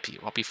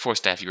VIP, or I'll be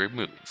forced to have you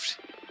removed.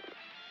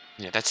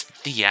 Yeah, that's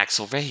the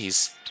Axel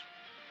Reyes.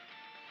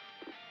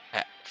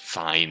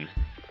 Fine.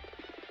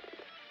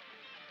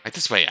 Right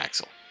this way,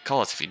 Axel.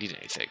 Call us if you need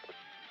anything.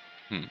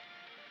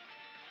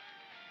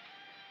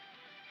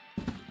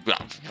 Well,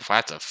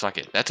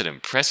 that's an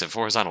impressive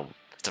horizontal...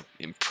 That's an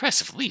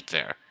impressive leap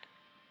there.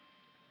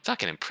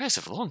 Fucking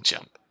impressive long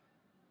jump.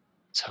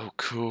 So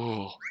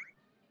cool.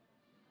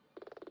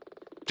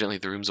 Evidently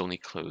the room's only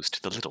closed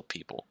to the little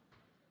people.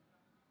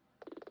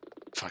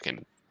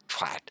 Fucking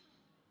what?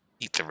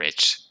 Eat the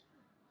rich.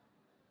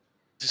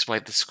 This is why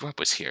the Scrub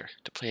was here,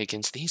 to play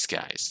against these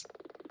guys.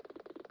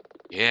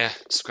 Yeah,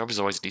 Scrub is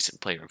always a decent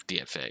player of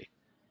DFA.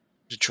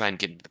 To try and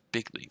get into the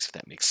big leagues, if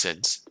that makes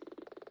sense.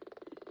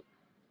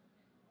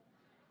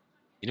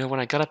 You know, when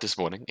I got up this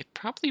morning, it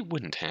probably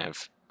wouldn't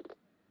have.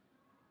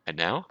 And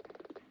now,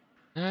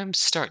 I'm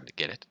starting to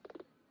get it.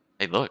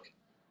 Hey, look.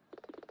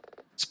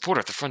 Supporter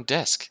at the front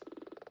desk.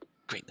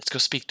 Great, let's go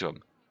speak to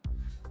him.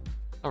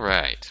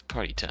 Alright,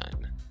 party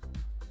time.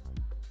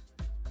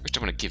 First,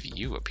 I want to give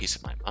you a piece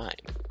of my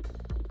mind.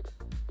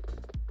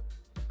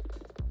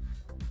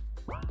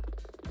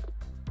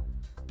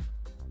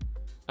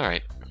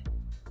 Alright.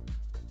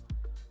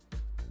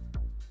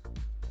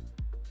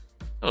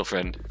 Hello,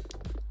 friend.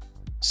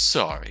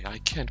 Sorry, I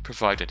can't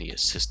provide any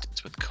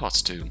assistance with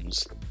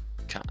costumes.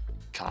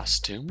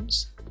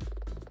 Costumes?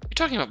 You're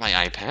talking about my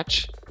eye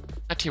patch?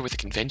 Not here with the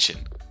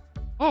convention.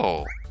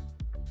 Oh.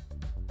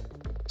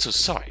 So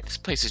sorry, this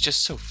place is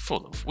just so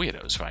full of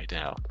weirdos right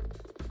now.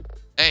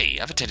 Hey,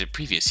 I've attended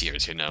previous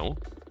years, you know.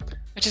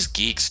 They're just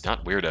geeks,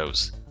 not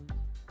weirdos.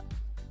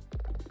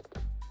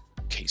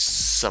 Okay,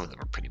 some of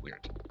them are pretty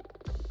weird.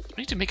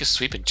 I need to make a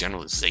sweeping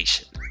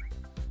generalization.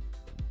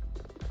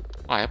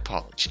 My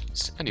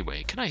apologies.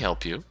 Anyway, can I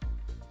help you?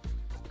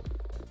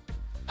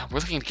 We're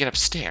looking to get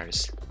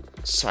upstairs.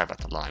 Sorry about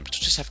the line, but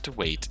you'll just have to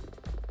wait.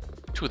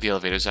 2 of the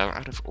elevators are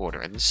out of order,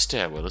 and the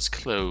stairwell is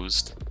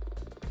closed.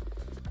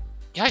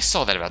 Yeah, I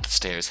saw that about the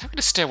stairs. How can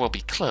a stairwell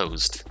be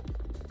closed?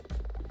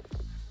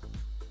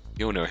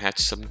 The owner hatched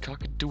some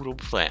cock-a-doodle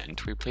plan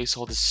to replace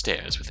all the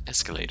stairs with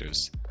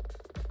escalators.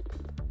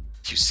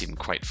 You seem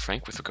quite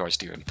frank with regards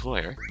to your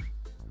employer.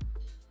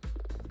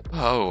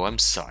 Oh, I'm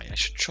sorry. I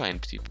should try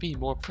and be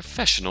more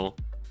professional.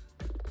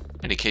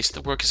 In any case,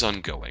 the work is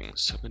ongoing,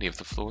 so many of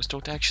the floors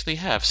don't actually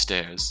have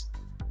stairs.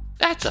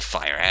 That's a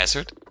fire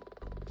hazard!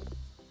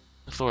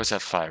 The floors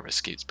have fire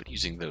escapes, but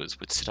using those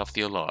would set off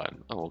the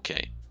alarm. Oh,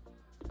 okay.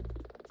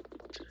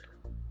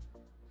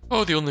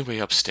 Oh, the only way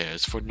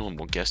upstairs for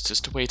normal guests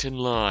is to wait in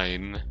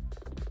line.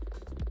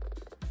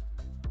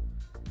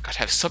 Gotta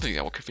have something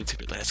that will convince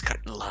him to let us cut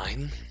in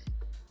line.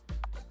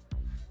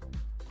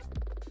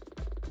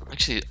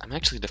 I'm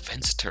actually a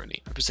defense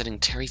attorney, representing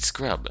Terry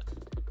Scrub.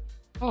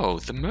 Oh,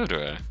 the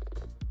murderer.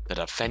 The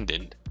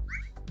defendant.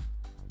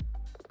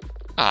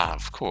 Ah,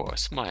 of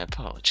course. My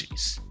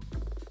apologies.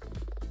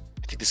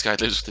 I think this guy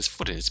lives with his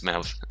foot in his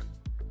mouth.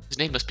 His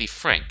name must be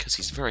Frank, because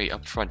he's very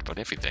upfront about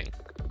everything.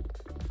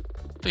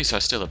 Police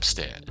are still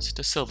upstairs.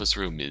 De Silva's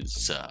room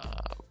is,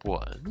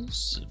 well,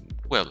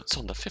 it's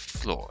on the 5th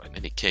floor, in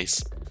any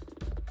case.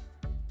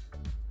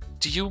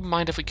 Do you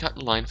mind if we cut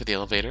in line for the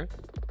elevator?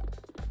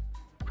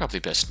 Probably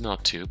best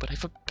not to, but I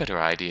have a better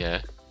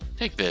idea.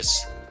 Take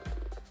this.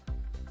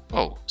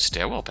 Oh,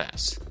 stairwell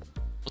pass.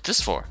 What's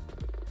this for?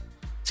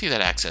 See that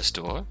access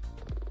door?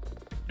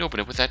 You can open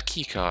it with that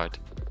key card.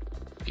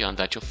 Beyond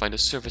that, you'll find a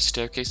service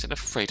staircase and a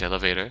freight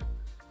elevator.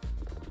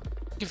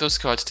 Give those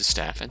cards to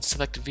staff and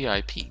select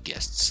VIP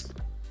guests.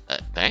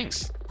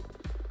 Thanks.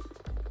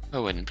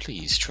 Oh, and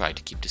please try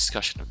to keep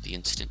discussion of the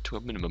incident to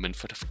a minimum in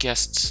front of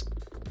guests.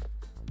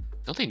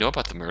 Don't they know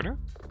about the murder?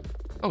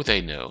 Oh,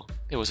 they know.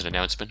 There was an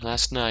announcement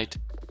last night.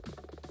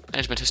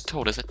 Management has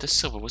told us that De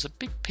Silva was a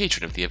big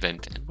patron of the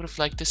event and would have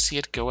liked to see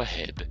it go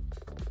ahead.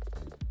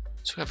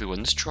 So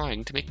everyone's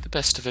trying to make the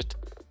best of it.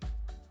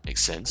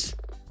 Makes sense.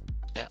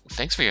 Yeah,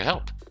 thanks for your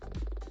help.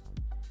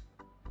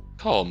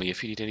 Call me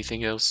if you need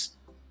anything else.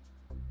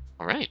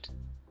 Alright.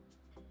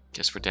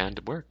 Guess we're down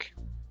to work.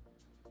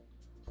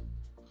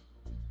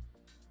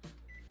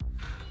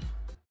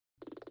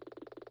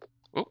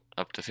 Oh,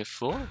 up to the 5th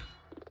floor?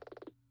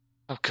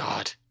 Oh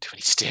god, too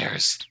many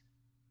stairs.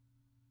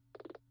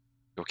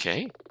 You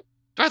okay?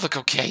 Do I look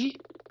okay?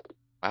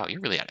 Wow,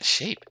 you're really out of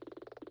shape.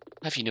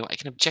 I'll have you know I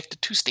can object to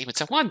 2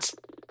 statements at once.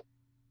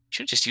 You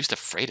should have just used the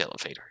freight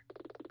elevator.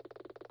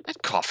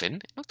 That coffin,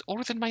 it looked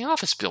older than my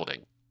office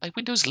building. My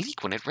windows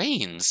leak when it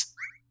rains.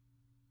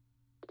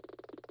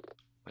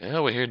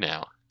 Well, we're here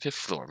now. 5th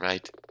floor,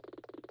 right?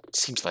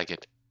 Seems like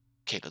it.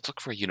 Okay, let's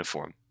look for a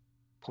uniform.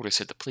 Porter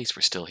said the police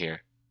were still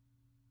here.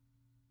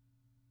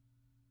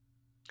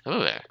 Hello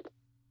there.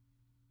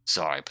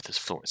 Sorry, but this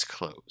floor is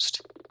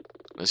closed.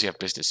 Unless you have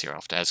business here, I'll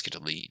have to ask you to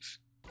leave.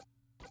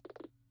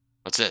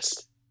 What's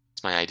this?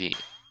 It's my ID.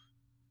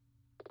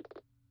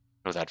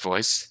 Know that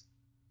voice?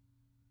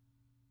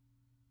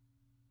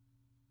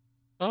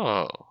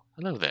 Oh,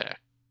 hello there.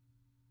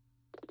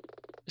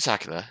 Miss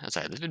Aquila, as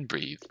I live and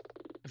breathe.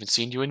 Haven't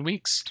seen you in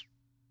weeks.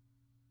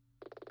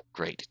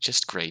 Great,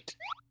 just great.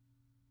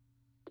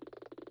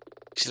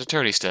 She's an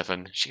attorney,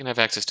 Stefan. She can have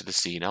access to the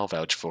scene. I'll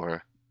vouch for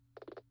her.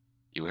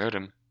 You heard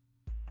him.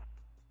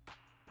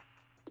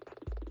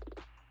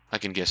 I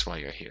can guess why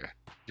you're here.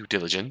 Due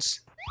diligence.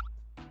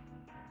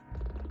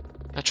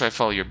 Not sure I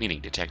follow your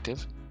meaning,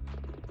 detective.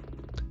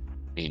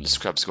 Means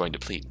Scrub's going to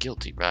plead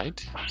guilty,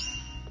 right?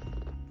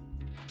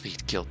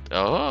 Plead guilty.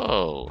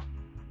 Oh!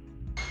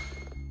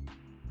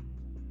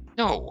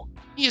 No,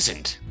 he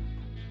isn't.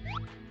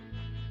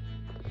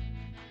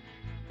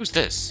 Who's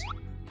this?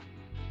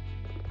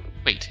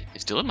 Wait,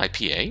 is Dylan my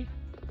PA?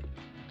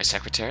 My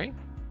secretary?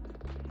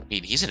 I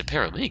mean, he's in a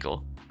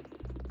paralegal.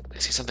 If I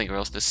say something or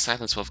else this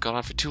silence will have gone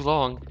on for too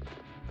long.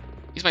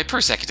 He's my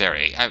purse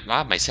secretary.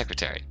 I'm my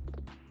secretary.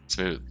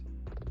 Smooth.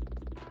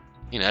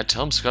 You know,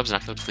 tell him Scrub's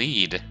not going to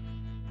plead.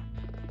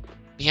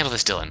 Let me handle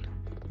this, Dylan.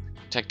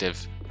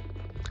 Detective.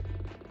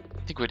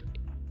 I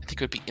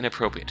think it would be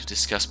inappropriate to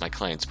discuss my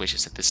client's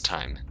wishes at this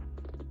time.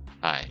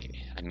 I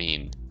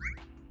mean...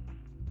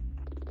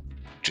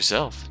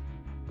 yourself.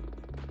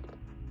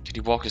 Can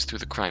you walk us through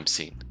the crime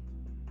scene?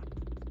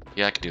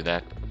 Yeah, I can do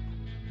that.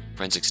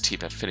 Forensics team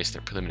have finished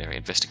their preliminary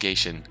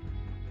investigation.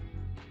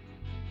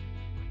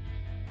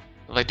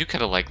 Well, I do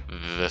kind of like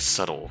the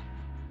subtle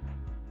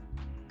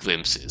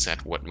glimpses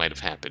at what might have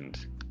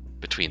happened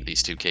between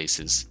these 2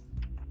 cases.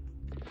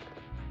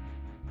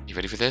 You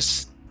ready for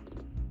this?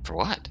 For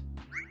what?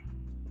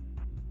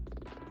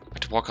 I have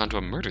to walk onto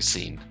a murder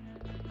scene.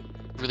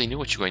 You really knew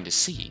what you're going to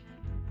see.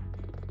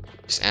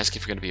 Just ask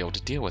if you're going to be able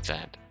to deal with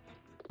that.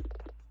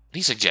 What are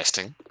you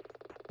suggesting?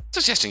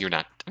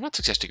 I'm not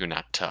suggesting you're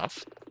not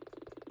tough.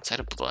 Sight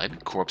of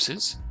blood,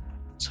 corpses.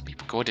 Some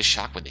people go into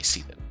shock when they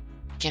see them.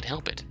 Can't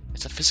help it.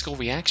 It's a physical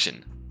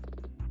reaction.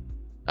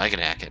 I can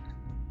hack it.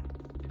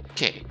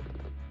 Okay.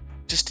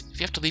 Just, if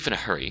you have to leave in a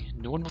hurry,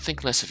 no one will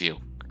think less of you.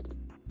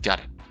 Got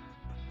it.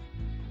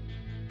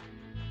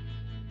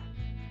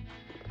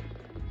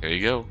 There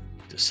you go.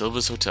 De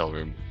Silva's hotel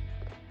room.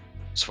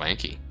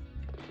 Swanky.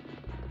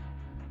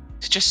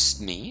 Is it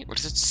just me, or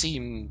does it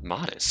seem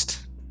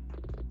modest?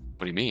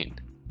 What do you mean?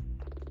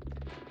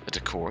 The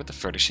decor, the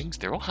furnishings,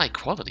 they're all high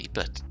quality,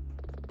 but...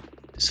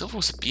 De Silva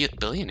was a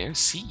billionaire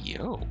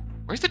CEO.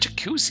 Where's the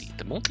jacuzzi,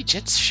 the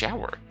multi-jet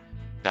shower,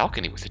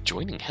 balcony with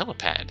adjoining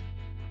helipad?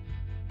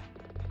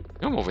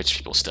 Normal rich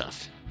people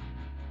stuff.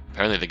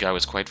 Apparently the guy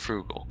was quite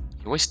frugal.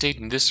 He always stayed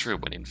in this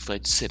room when in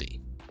Fledge City.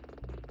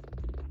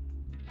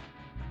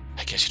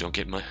 I guess you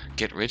don't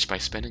get rich by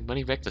spending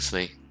money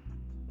recklessly.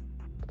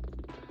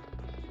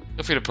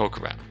 Feel free to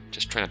poke around.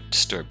 Just try not to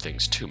disturb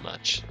things too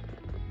much.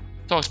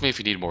 Talk to me if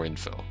you need more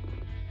info.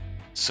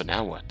 So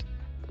now what?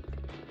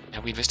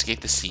 Now we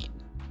investigate the scene.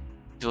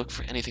 We look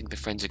for anything the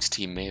forensics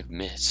team may have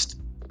missed.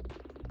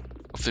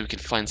 Hopefully we can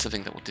find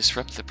something that will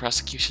disrupt the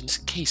prosecution's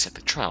case at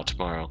the trial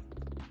tomorrow.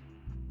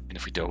 And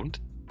if we don't,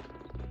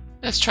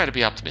 let's try to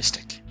be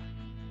optimistic.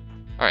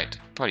 Alright,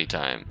 party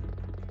time.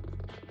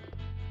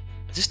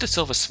 Is this De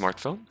Silva's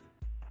smartphone?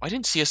 Why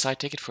didn't CSI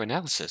take it for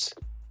analysis?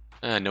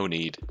 No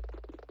need.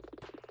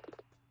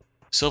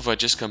 Silva had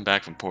just come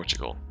back from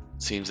Portugal.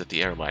 It seems that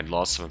the airline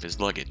lost some of his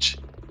luggage.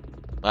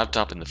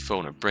 Laptop and the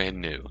phone are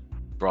brand new.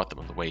 Brought them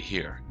on the way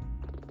here.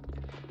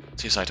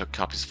 CSI took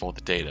copies of all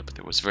the data, but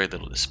there was very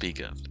little to speak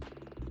of.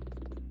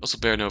 Also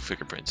bear no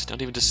fingerprints,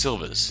 not even De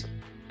Silva's.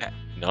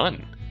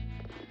 None.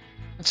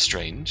 That's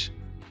strange.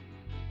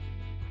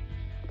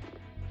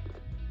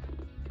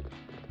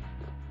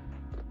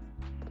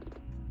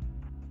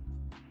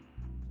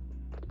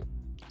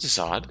 This is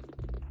odd.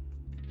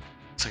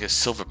 It's like a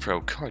Silva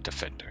Pro card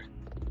defender.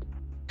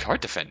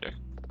 Card defender?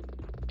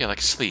 Yeah, like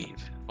a sleeve.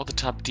 All the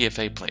top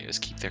DFA players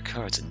keep their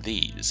cards in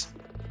these.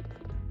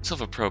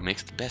 Silva Pro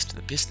makes the best of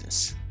the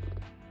business.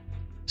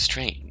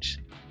 Strange.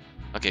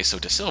 Okay, so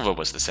De Silva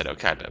was the Seto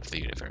Kaiba of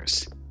the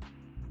universe.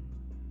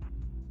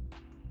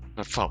 I'm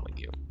not following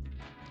you.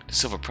 De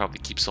Silva probably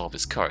keeps all of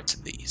his cards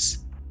in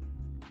these.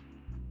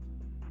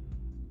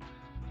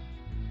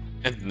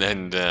 And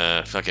then,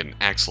 fucking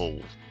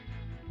Axel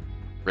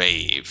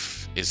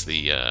Rave is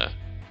the,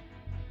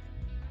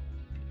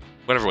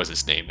 whatever was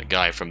his name, the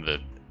guy from the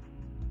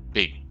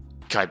big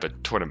Kaiba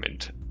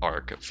tournament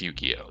arc of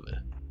Yu-Gi-Oh!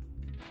 That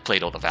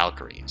played all the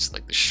Valkyries,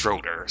 like the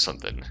Schroeder or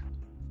something.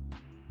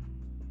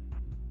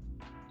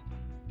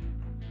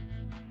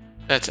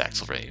 That's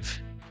Axel Rave.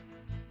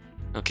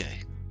 Okay.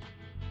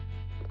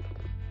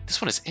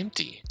 This one is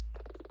empty.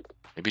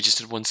 Maybe just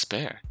had one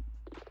spare.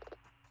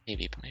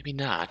 Maybe, but maybe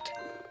not.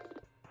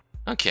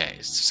 Okay,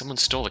 so someone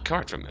stole a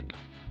card from him.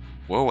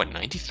 Whoa, a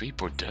 93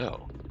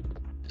 Bordeaux.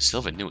 De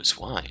Silva knew his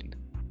wine.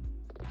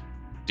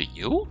 Do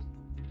you?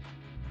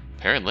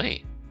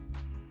 Apparently.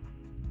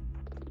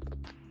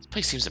 This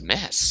place seems a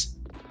mess.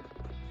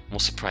 I'm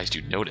almost surprised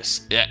you'd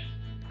notice. Yeah.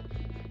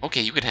 Okay,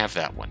 you can have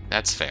that one.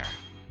 That's fair.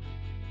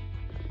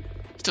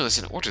 Still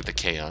doesn't order the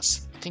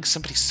chaos. I think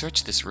somebody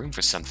searched this room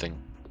for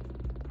something.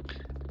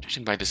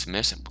 Judging by this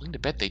mess, I'm willing to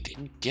bet they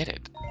didn't get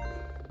it.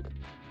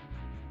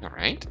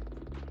 Alright.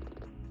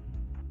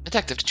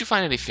 Detective, did you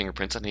find any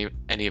fingerprints on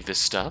any of this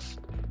stuff?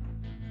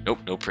 Nope,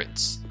 no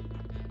prints.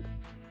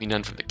 I mean,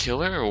 none from the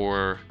killer,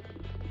 or...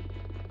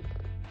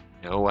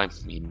 No, I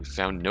mean, we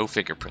found no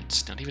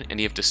fingerprints. Not even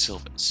any of De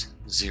Silva's.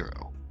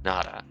 Zero.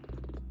 Nada.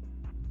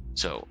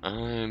 So,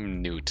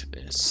 I'm new to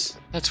this.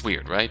 That's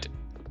weird, right?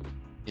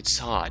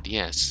 It's odd,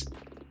 yes.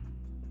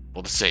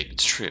 All the same,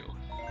 it's true.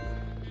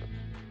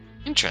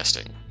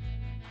 Interesting.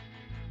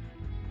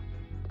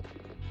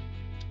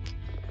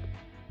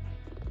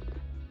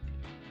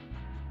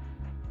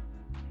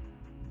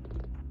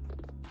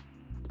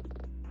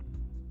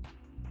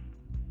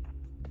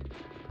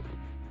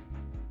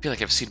 I feel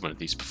like I've seen one of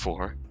these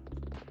before.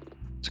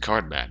 It's a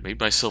card mat made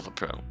by Silva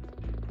Pro.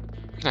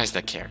 Recognize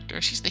that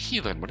character. She's the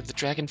healer in one of the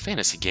Dragon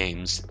Fantasy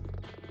games.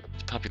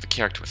 It's a popular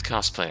character with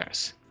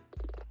cosplayers.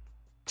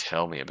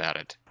 Tell me about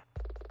it.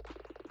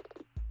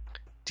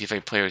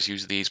 DFA players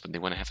use these when they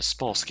want to have a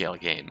small-scale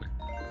game.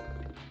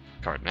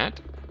 Card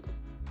mat?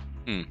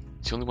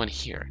 It's the only one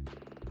here.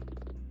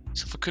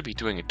 Silva could be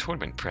doing a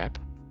tournament prep.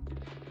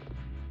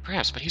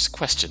 Perhaps, but here's a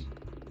question.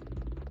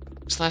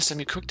 When was the last time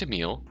you cooked a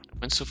meal,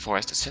 went so far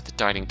as to set the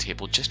dining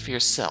table just for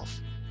yourself?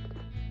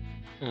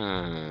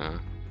 Never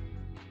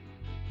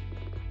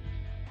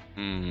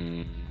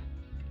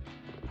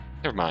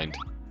mind.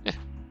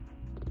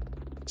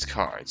 These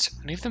cards.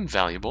 Are any of them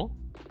valuable?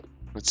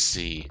 Let's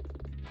see.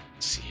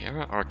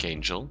 Sierra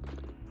Archangel.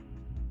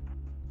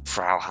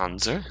 Frau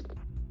Hanser.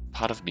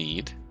 Pot of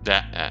Mead.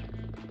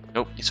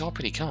 Nope, it's all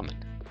pretty common.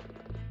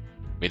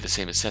 Made the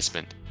same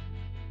assessment.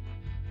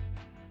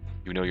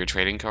 You know your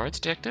trading cards,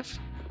 Detective?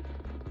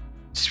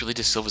 Is this really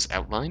De Silva's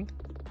outline?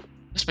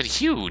 Must have been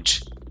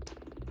huge!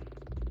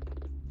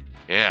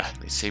 Yeah,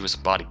 they say he was a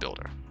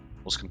bodybuilder.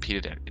 Almost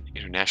competed at an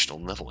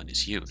international level in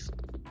his youth.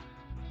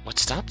 What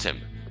stopped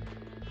him?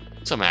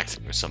 Some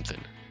accident or something.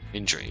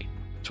 Injury.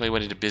 That's why he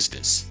went into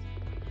business.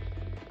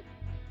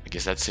 I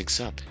guess that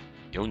syncs up.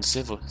 He owns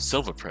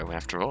Silva Pro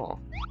after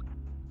all.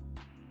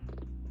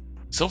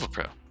 Silva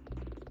Pro?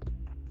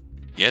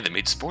 Yeah, they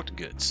made sporting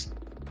goods.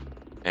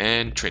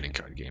 And trading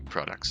card game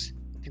products.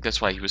 I think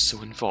that's why he was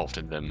so involved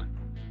in them.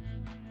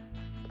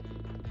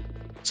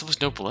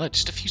 Silva's no blood,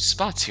 just a few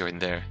spots here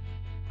and there.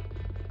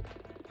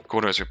 The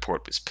coroner's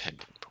report was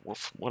pending, but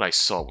from what I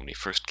saw when we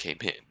first came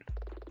in,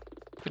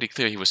 pretty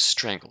clear he was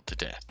strangled to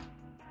death.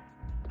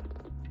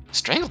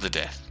 Strangled to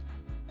death?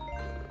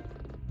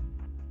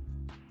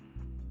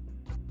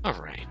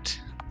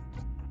 Alright.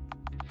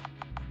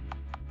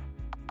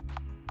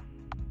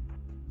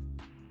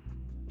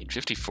 Need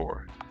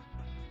 54.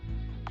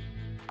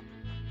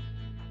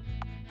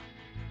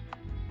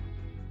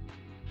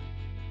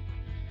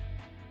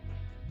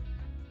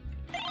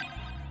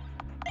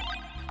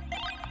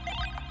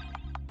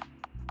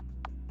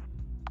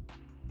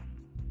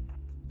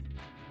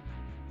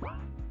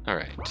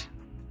 Alright.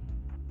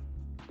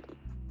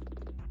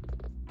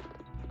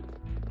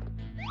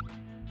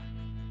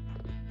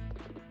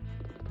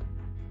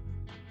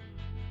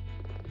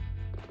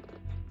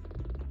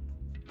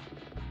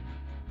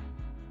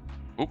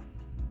 Oop.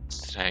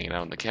 Just hanging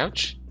out on the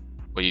couch?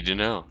 What do you do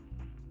know?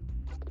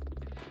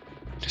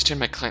 I understand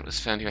my client was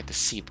found here at the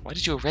sea, but why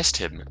did you arrest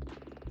him?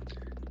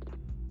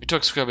 We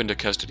took Scrub into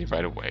custody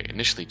right away,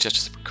 initially just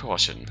as a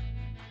precaution.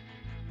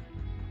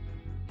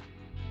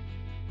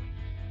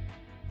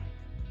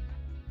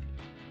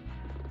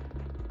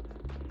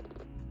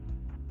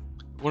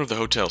 One of the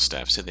hotel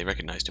staff said they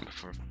recognized him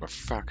from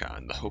Rafaka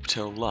in the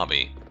hotel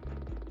lobby.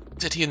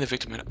 Said he and the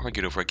victim had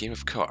argued over a game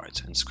of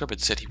cards, and Scrub had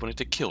said he wanted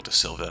to kill De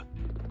Silva.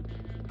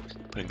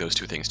 Putting those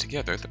two things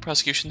together, the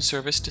prosecution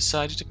service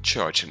decided to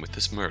charge him with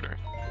this murder.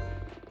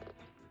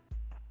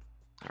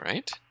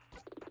 Alright.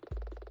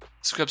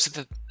 Scrub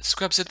said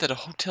that a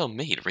hotel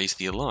maid raised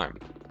the alarm.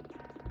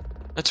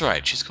 That's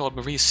right, she's called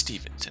Maria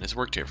Stevens and has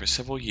worked here for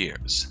several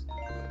years.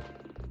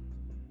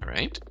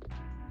 Alright.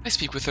 I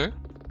speak with her.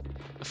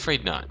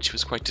 Afraid not. She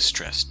was quite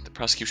distressed. The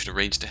prosecution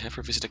arranged to have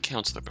her visit a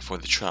counselor before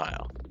the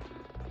trial.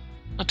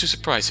 Not too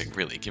surprising,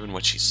 really, given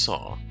what she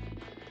saw.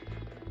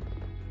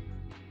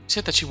 She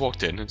said that she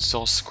walked in and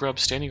saw Scrub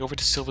standing over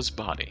De Silva's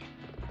body.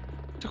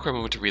 It took her a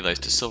moment to realize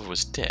De Silva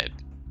was dead.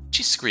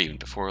 She screamed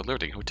before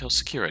alerting hotel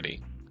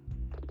security.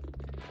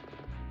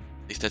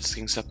 At least that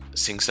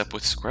syncs up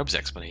with Scrub's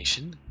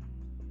explanation.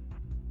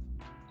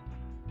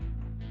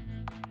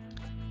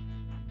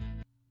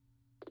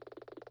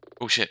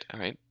 Oh shit,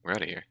 alright, we're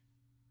out of here.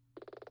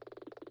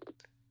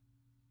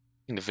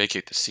 I'm going to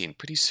vacate the scene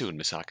pretty soon,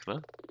 Miss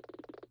Aquila.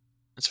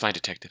 That's fine,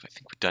 Detective. I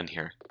think we're done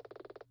here.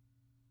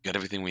 We got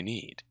everything we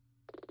need.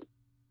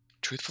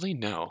 Truthfully,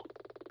 no.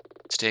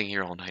 Staying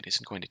here all night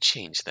isn't going to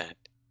change that.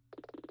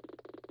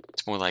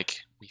 It's more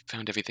like we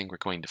found everything we're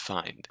going to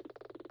find.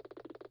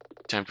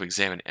 Time to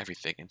examine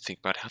everything and think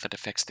about how that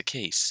affects the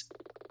case.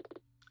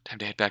 Time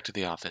to head back to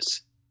the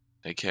office.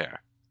 Take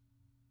care.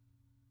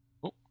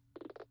 Oh.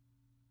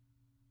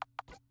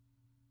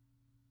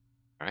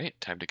 Alright,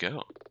 time to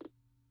go.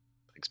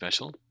 Nothing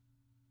special.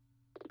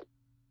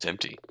 It's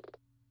empty.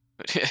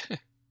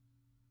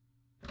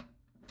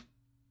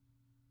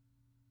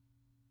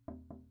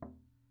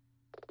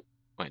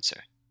 Point,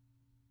 sir.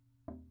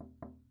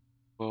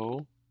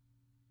 Whoa.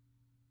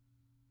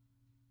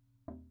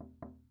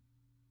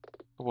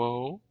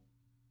 Whoa.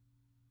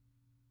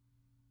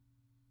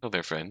 Hello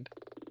there, friend.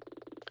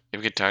 You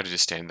ever get tired of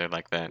just standing there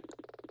like that?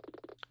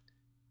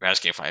 You're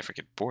asking if I ever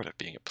get bored of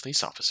being a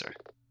police officer.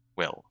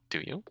 Well,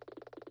 do you?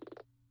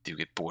 Do you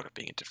get bored of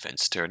being a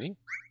defense attorney?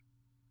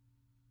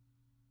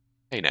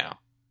 Hey now.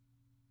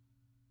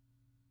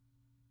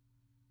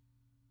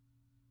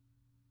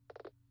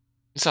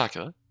 Miss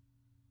Aquila.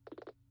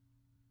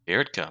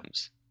 Here it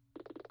comes.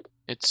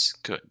 It's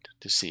good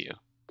to see you.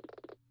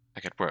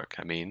 Back at work,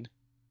 I mean.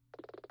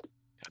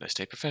 Gotta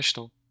stay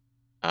professional.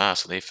 Ah,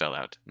 so they fell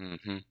out.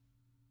 Mm-hmm.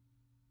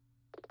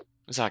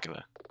 Miss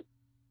Aquila.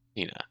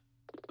 Nina.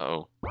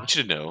 Uh-oh. I want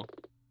you to know.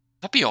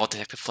 That'll be all,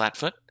 Detective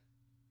Flatfoot.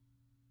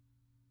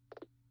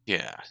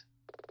 Yeah.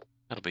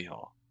 That'll be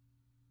all.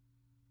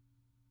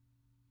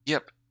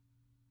 Yep.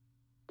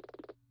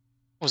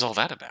 What was all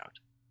that about?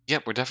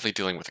 Yep, we're definitely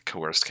dealing with a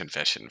coerced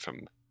confession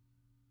from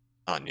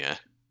Anya.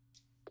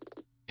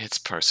 It's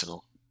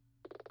personal.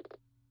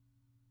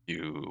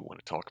 You want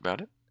to talk about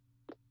it?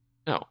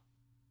 No.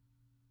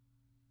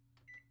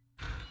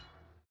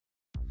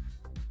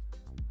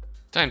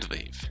 Time to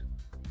leave.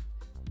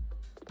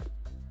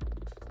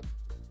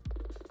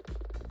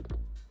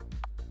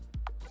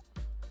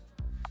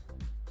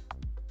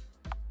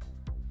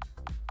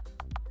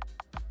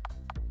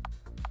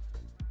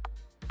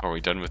 Are we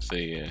done with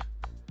the,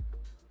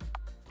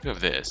 we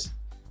have this.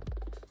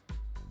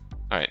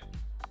 Alright.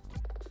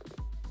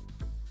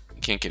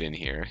 Can't get in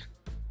here.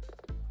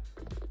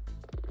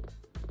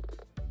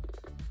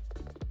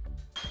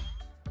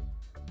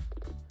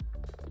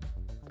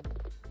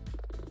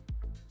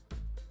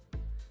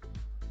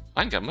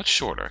 Mine got much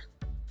shorter.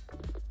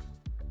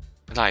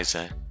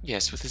 Eliza.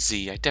 Yes, with a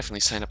Z. I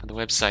definitely signed up on the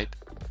website.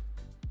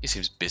 He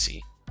seems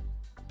busy.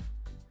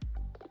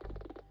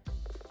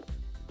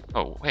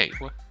 Oh, hey,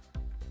 what?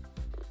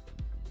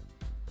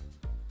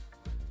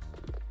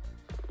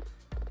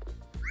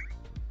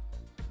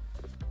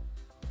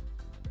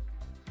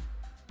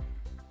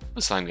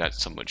 This line got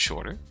somewhat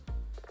shorter.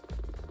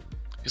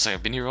 Because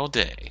I've been here all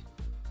day.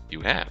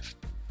 You have.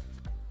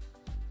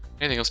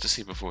 Anything else to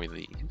see before we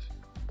leave?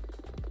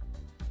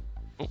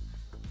 Oh.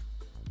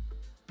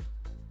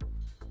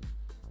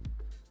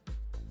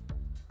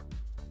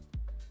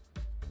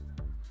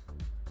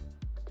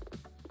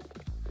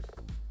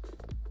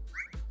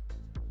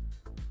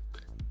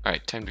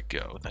 Alright, time to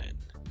go then.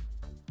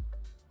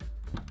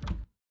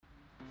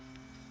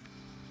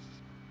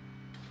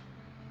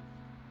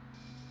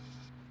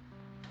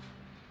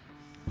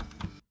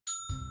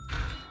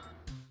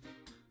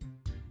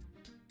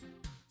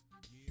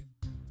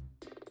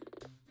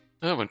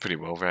 That went pretty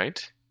well,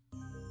 right?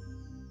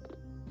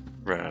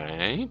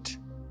 Right?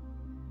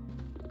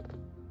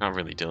 Not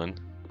really, Dylan.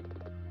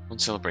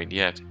 Won't celebrate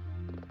yet.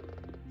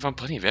 Found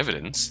plenty of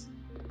evidence.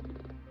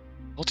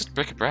 I'll just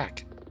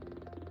bric-a-brac.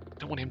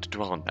 Don't want him to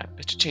dwell on that.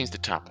 Let's change the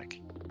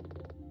topic.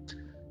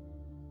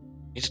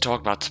 Need to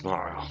talk about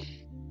tomorrow.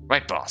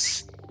 Right,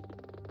 boss?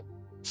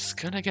 It's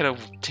gonna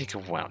take a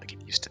while to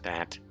get used to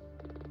that.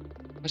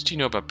 How much do you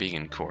know about being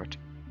in court?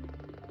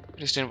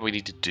 Understand what we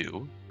need to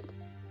do?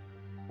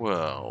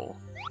 Well...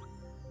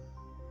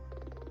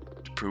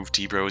 to prove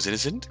T-Bro is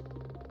innocent?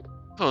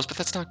 Close, but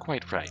that's not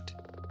quite right.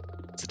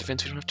 As a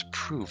defense, we don't have to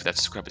prove that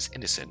Scrub is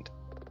innocent.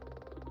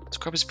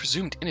 Scrub is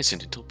presumed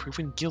innocent until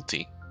proven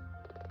guilty.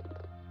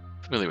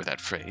 Familiar with that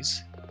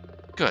phrase?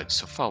 Good,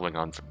 so following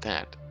on from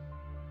that.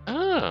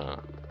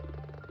 Ah!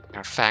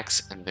 There are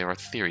facts, and there are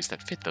theories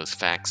that fit those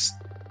facts.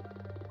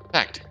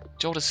 Fact,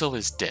 Joel De Silva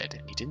is dead,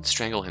 and he didn't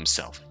strangle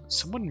himself.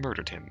 Someone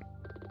murdered him.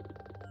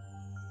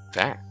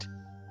 Fact.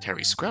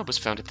 Terry Scrub was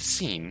found at the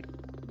scene.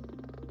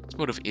 His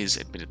motive is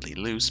admittedly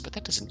loose, but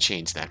that doesn't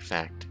change that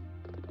fact.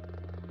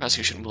 The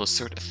prosecution will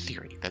assert a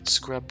theory that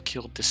Scrub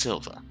killed De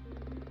Silva.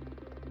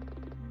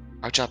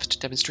 Our job is to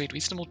demonstrate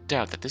reasonable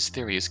doubt that this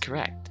theory is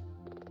correct.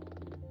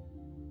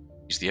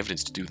 Use the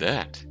evidence to do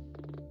that.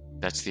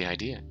 That's the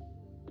idea.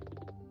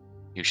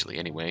 Usually,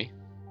 anyway.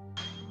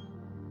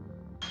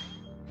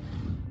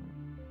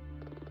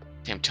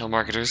 Damn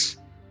telemarketers.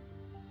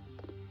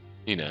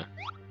 Nina.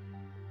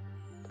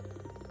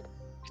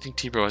 You think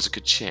T-Bro has a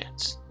good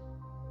chance?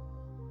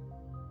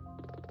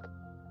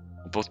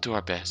 We'll both do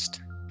our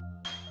best.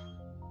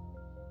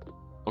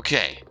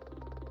 Okay.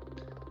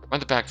 We're on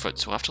the back foot,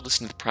 so we'll have to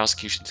listen to the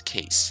prosecution's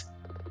case.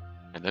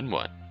 And then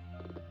what?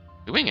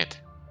 We wing it.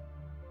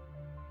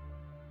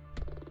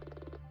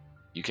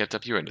 You kept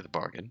up your end of the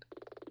bargain.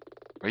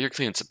 Where are your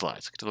cleaning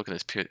supplies? Get to look at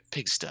this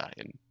pigsty.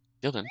 And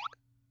Dylan.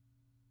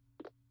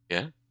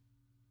 Yeah?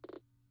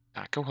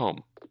 Go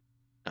home.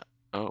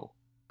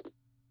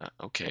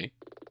 Okay.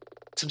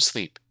 Get some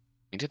sleep.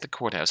 Meet at the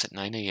courthouse at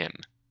 9 a.m.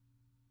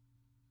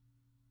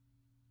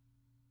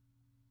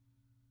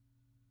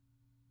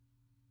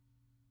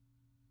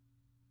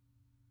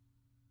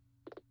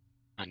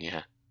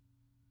 Anya.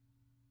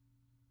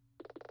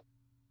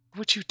 What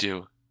would you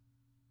do?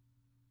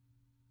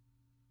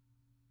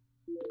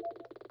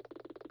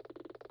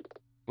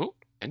 Oh,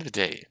 end of the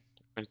day.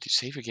 Ready to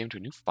save your game to a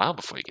new file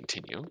before you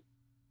continue.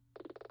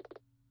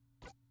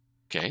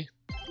 Okay.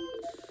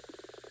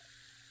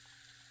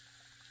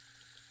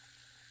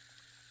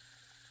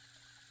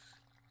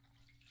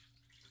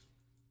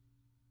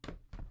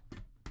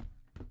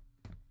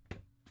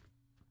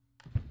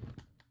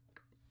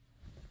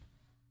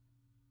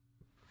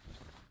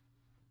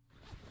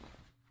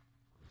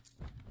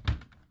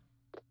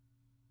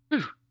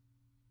 Whew.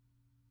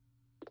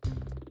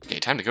 Okay,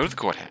 time to go to the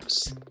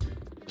courthouse.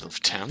 Middle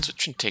of town, so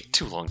it shouldn't take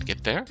too long to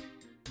get there.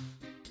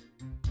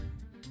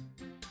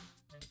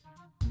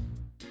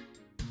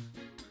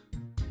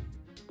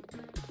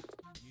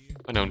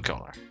 Unknown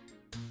caller.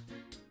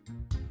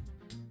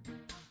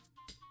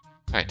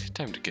 Alright,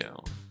 time to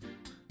go.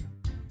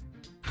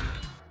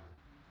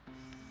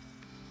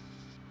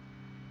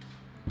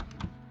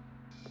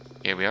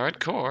 Here we are at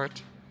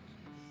court.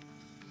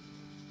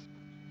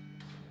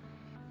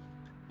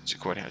 It's a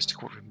courthouse to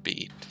courtroom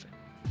B.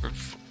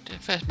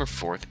 November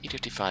 4th,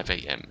 8:55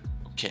 a.m.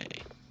 Okay.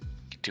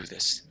 Can do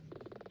this.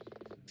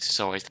 This is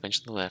always the bench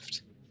on the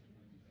left.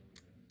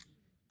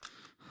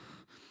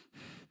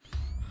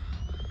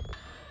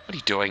 What are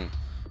you doing?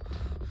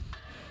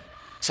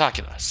 Miss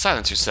Aquila,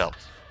 silence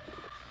yourself.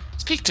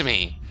 Speak to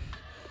me.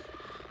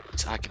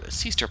 Miss Aquila,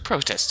 cease your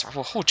protests or I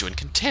will hold you in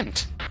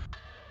contempt.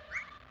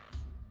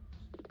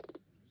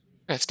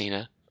 That's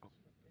Nina.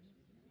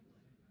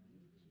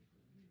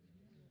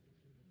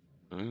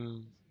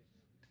 I'm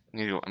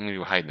gonna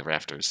go hide in the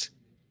rafters.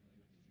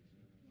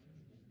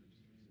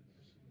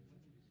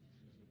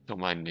 Don't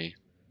mind me.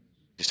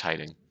 Just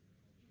hiding.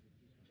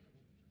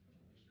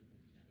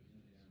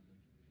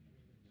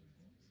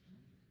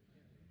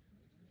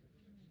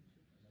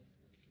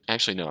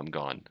 Actually, no, I'm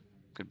gone.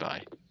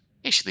 Goodbye.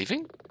 Hey, is she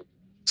leaving?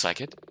 Looks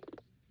like it.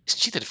 Isn't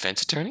she the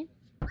defense attorney?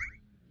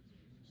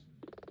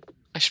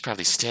 I should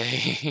probably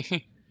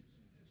stay.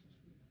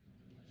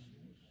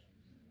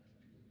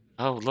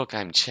 Oh, look,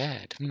 I'm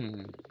Chad.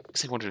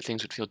 Guess I wondered if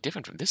things would feel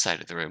different from this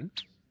side of the room.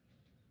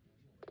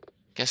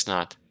 Guess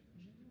not.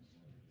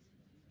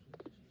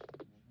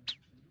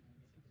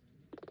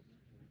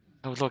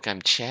 Oh, look,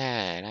 I'm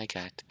Chad. I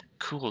got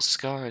cool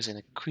scars and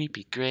a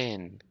creepy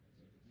grin.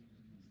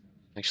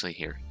 Actually,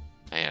 here.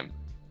 I am.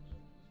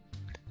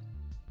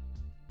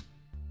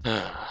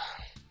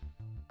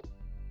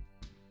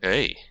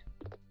 Hey.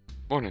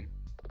 Morning.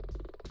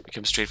 You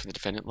come straight from the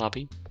defendant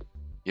lobby?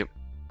 Yep.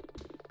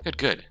 Good,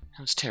 good.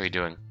 How's Terry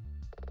doing?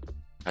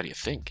 How do you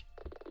think?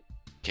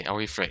 Okay, I'll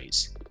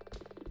rephrase.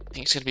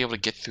 Think he's gonna be able to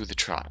get through the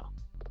trial?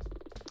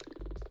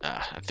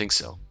 I think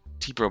so.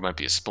 T-Bro might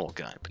be a small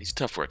guy, but he's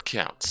tough where it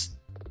counts.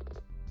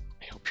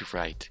 I hope you're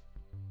right.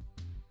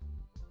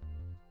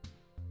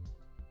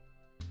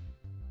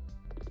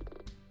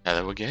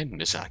 Hello again,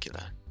 Miss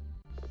Aquila.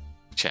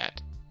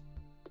 Chad.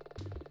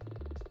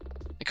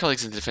 My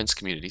colleagues in the defense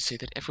community say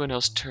that everyone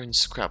else turns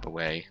scrub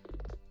away.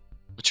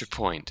 What's your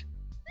point?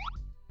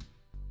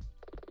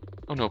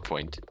 Oh, no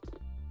point.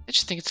 I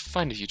just think it's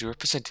fun of you to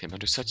represent him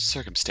under such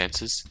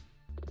circumstances.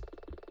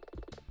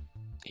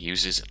 He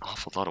uses an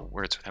awful lot of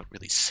words without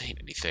really saying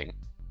anything.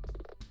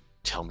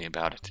 Tell me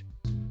about it.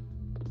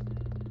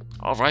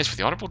 All rise for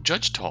the Honorable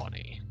Judge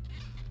Tawney.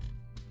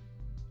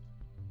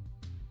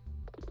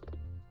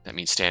 That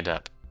means stand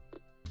up.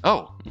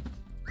 Oh!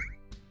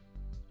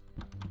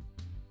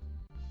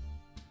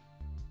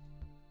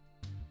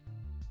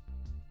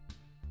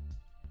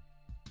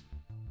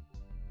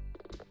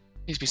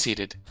 Please be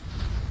seated.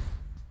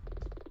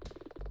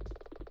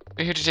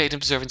 We're here today in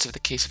observance of the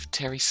case of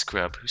Terry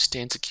Scrub, who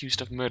stands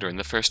accused of murder in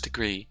the first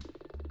degree.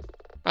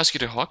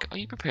 Prosecutor Hawk, are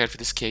you prepared for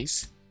this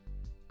case?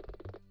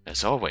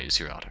 As always,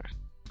 Your Honor.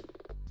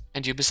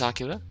 And you, Miss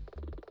Aquila?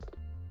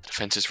 The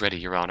defense is ready,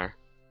 Your Honor.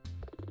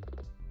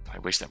 I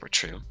wish that were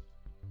true.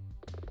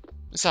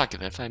 Miss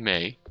Aquila, if I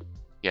may.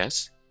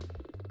 Yes?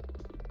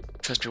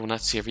 Trust me, will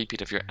not see a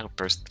repeat of your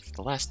outburst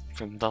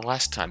from the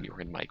last time you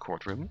were in my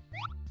courtroom.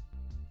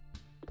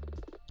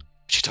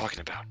 What's she talking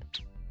about?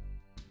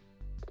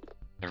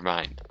 Never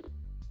mind.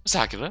 Miss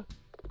Aquila.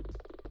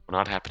 Will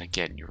not happen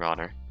again, Your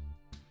Honor.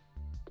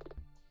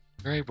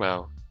 Very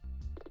well.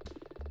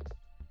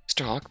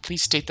 Mr. Hawk,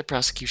 please state the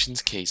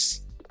prosecution's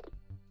case.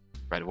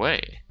 Right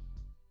away.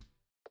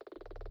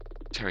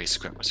 Terry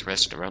Scrum was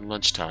arrested around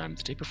lunchtime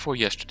the day before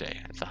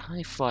yesterday at the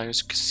High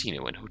Flyers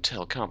Casino and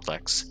Hotel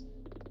Complex.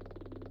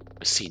 He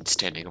was seen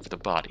standing over the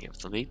body of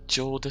the late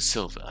Joel Da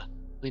Silva,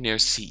 millionaire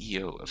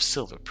CEO of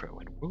Silver Pro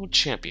and world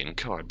champion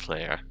card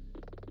player.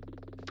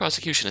 The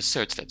prosecution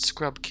asserts that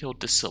Scrub killed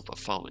Da Silva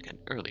following an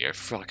earlier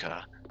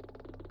fracas.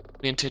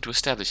 We intend to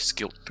establish his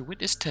guilt through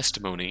witness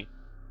testimony.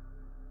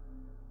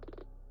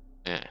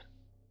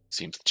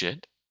 Seems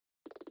legit.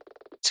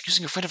 It's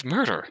accusing a friend of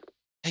murder.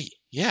 Hey,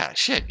 yeah,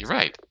 shit, you're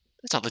right.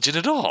 That's not legit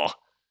at all.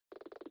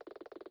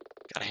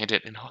 Gotta hand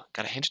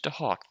it to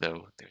Hawk,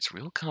 though. There's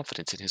real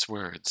confidence in his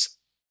words.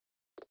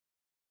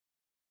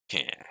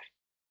 Yeah.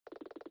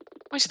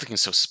 Why is he looking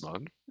so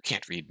smug? You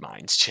can't read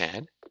minds,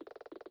 Chad.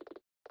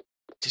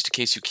 Just in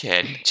case you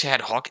can,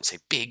 Chad Hawk is a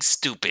big,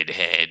 stupid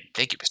head.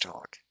 Thank you, Mr.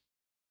 Hawk.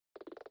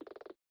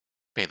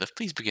 Bailiff,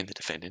 please begin the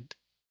defendant.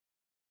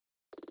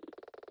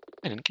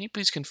 Defendant, can you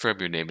please confirm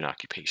your name and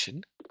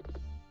occupation?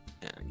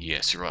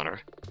 Yes, Your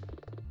Honor.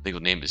 Legal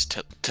name is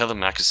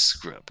Telemachus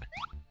Scrub.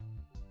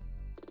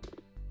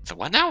 The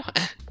what now?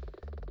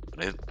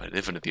 but I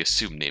live under the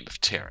assumed name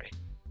of Terry.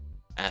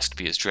 Asked to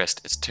be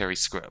addressed as Terry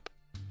Scrub.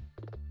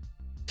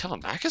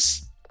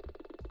 Telemachus?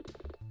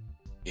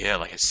 Yeah,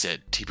 like I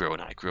said, T-Bro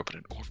and I grew up in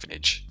an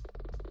orphanage.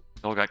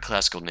 We all got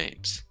classical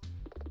names.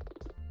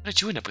 How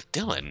did you end up with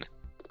Dylan?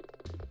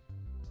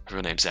 My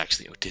real name's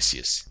actually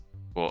Odysseus.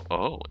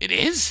 Oh, it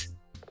is?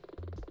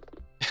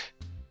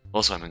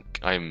 Also,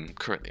 I'm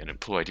currently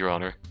unemployed, Your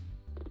Honor.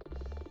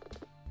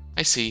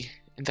 I see.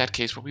 In that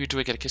case, what were you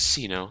doing at a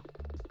casino?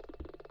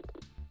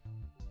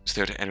 I was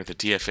there to enter the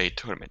DFA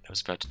tournament that was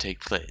about to take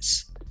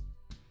place.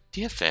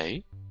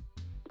 DFA?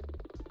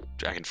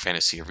 Dragon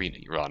Fantasy Arena,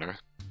 Your Honor.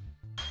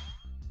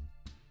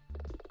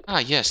 Ah,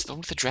 yes, the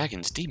one with the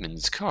dragons,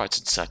 demons, cards,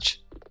 and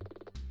such.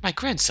 My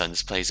grandson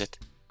plays it.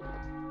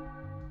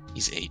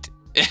 He's 8.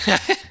 It's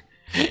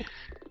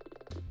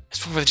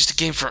more than just a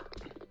game for...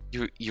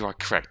 You are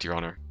correct, Your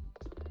Honor.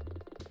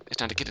 It's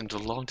time to get into a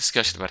long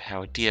discussion about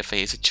how a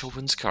DFA is a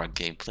children's card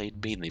game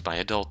played mainly by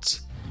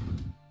adults.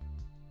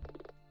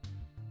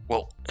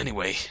 Well,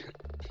 anyway,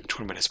 the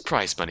tournament has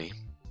prize money.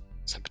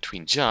 So I'm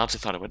between jobs, I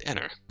thought I would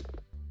enter.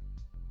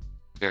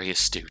 Very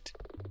astute.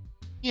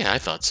 Yeah, I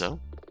thought so.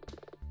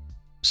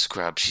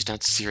 Scrub, she's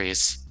not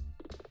serious.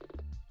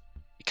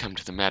 We come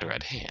to the matter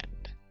at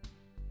hand.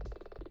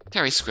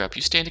 Terry Scrub,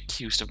 you stand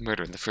accused of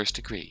murder in the first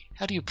degree.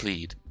 How do you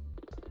plead?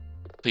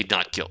 Plead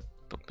not guilt.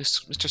 But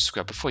Mr.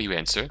 Scrub, before you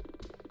answer,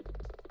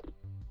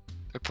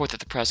 the report that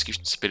the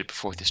prosecution submitted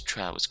before this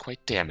trial was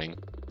quite damning.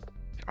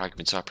 Their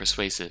arguments are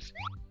persuasive.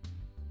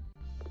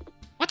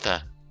 What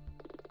the?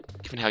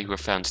 Given how you were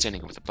found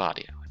standing over the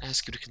body, I would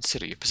ask you to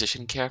consider your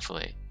position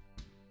carefully.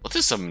 Well, this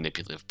is some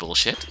manipulative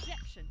bullshit.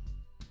 Your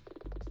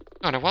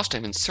Honor, whilst I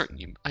am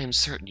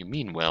certain you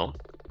mean well,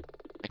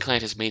 my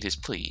client has made his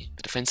plea.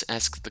 The defense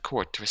asks the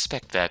court to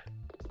respect that.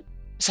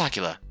 Miss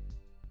Aquila.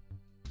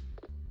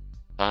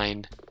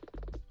 Fine.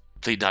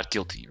 Plead not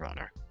guilty, Your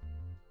Honor.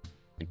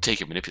 And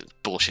take your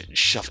manipulative bullshit and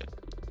shove it.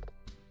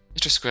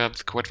 Mr. Scrub,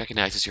 the court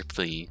recognizes your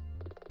plea.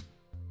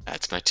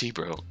 That's my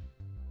T-bro.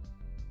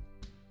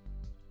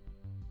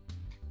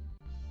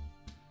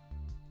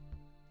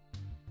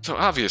 So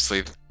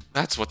obviously,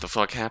 that's what the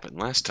fuck happened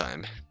last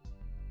time.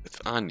 With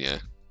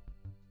Anya.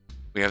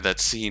 We have that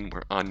scene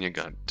where Anya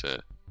got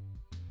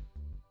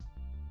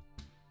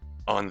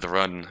on the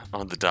run,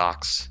 on the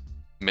docks,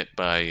 met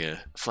by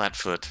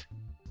Flatfoot,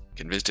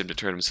 convinced him to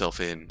turn himself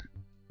in.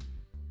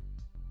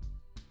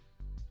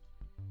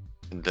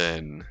 And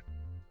then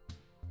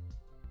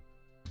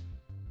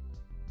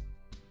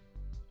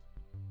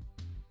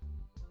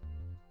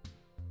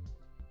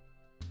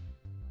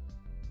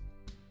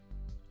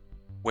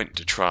went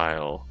to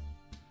trial.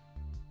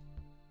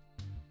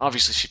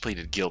 Obviously, she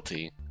pleaded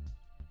guilty.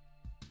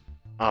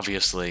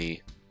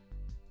 Obviously,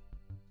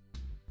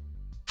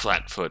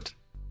 Flatfoot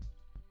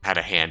had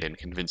a hand in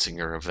convincing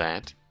her of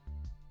that.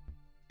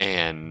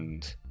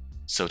 And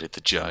so did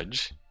the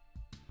judge.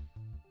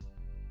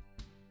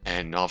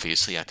 And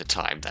obviously, at the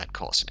time, that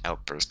caused an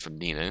outburst from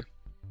Nina,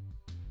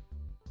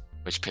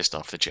 which pissed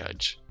off the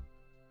judge.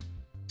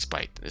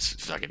 Despite this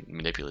fucking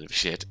manipulative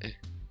shit.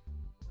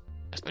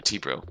 That's my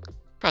T-bro.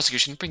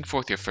 Prosecution, bring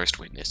forth your first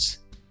witness.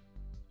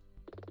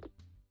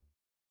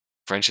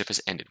 Friendship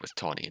has ended with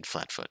Tawny and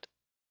Flatfoot.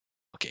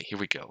 Okay, here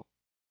we go.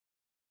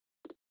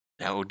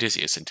 Now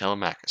Odysseus and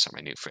Telemachus are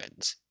my new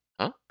friends.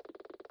 Huh?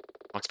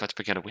 Hawk's about to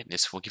bring out a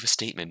witness who will give a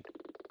statement.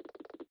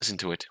 Listen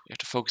to it. We have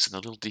to focus on the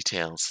little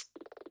details.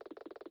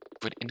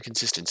 For an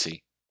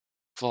inconsistency.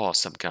 Flaw of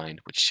some kind,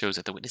 which shows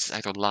that the witness is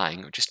either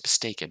lying or just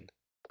mistaken.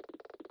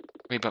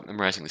 Worry about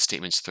memorizing the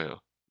statements through,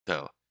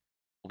 though.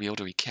 We'll be able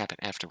to recap it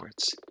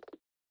afterwards.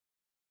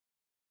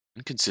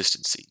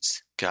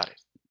 Inconsistencies. Got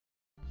it.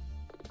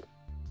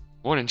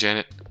 Morning,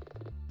 Janet.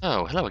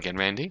 Oh, hello again,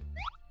 Randy.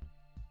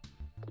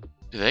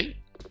 Do they?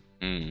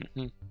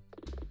 Mm-hmm.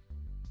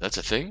 That's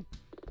a thing?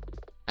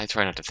 I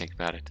try not to think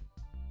about it.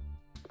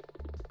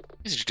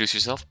 Please introduce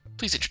yourself.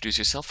 Please introduce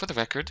yourself for the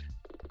record.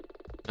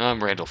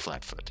 I'm Randall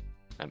Flatfoot.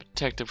 I'm a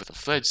detective with the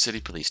Fledge City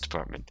Police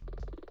Department.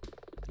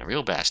 And a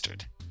real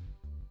bastard.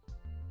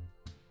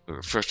 We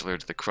were first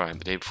alerted to the crime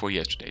the day before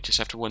yesterday, just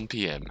after 1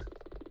 p.m.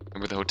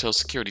 Remember, the hotel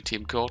security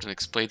team called and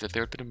explained that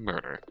there had been a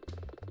murder.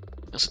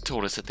 They also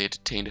told us that they had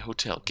detained a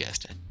hotel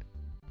guest, and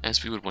asked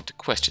if we would want to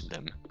question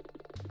them.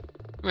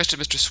 We arrested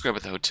Mr. Scrub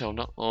at the hotel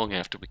not long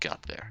after we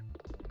got there.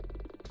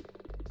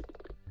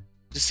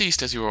 The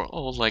deceased, as you are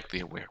all likely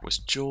aware, was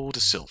Joel Da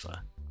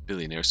Silva,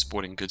 billionaire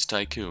sporting goods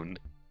tycoon.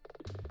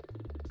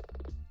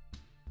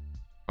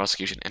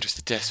 Prosecution enters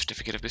the death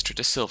certificate of Mr.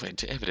 Da Silva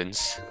into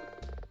evidence.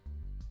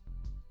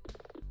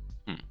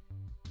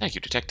 Thank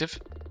you, Detective.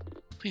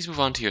 Please move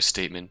on to your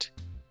statement.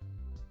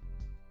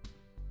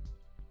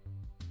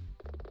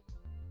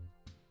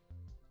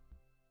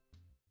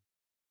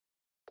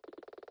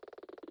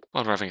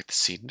 While arriving at the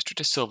scene, Mr.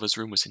 Da Silva's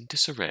room was in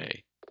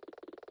disarray.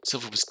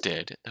 Silva was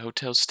dead. The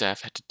hotel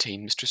staff had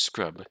detained Mr.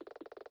 Scrub. A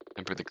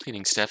member of the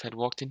cleaning staff had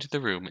walked into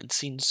the room and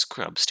seen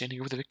Scrub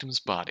standing over the victim's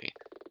body.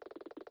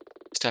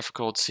 Staff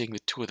recalled seeing the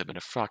two of them in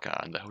a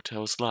fracas in the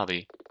hotel's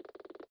lobby,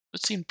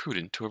 but seemed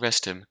prudent to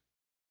arrest him.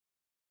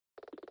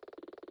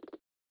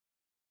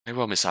 Very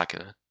well, Miss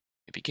Aquila.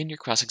 You begin your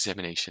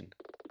cross-examination.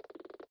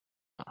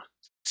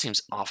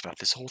 Seems off about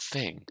this whole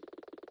thing.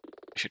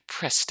 I should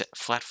press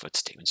Flatfoot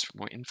statements for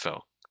more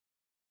info.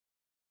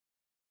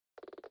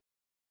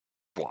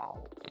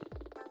 Wow.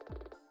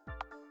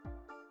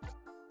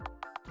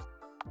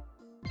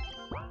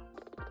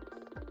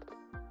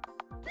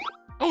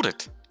 Hold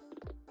it!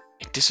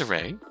 In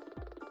disarray?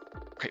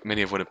 Great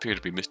many of what appear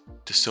to be Mr.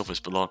 Da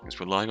Silva's belongings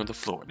were lying on the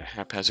floor in a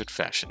haphazard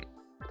fashion.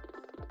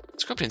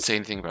 Scrub didn't say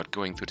anything about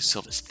going through Da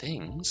Silva's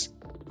things.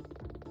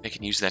 They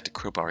can use that to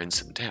crowbar in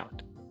some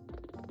doubt.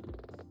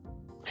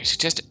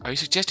 Are you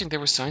suggesting there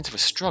were signs of a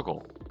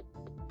struggle?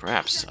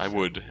 Perhaps I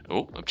would...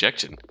 Oh,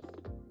 objection.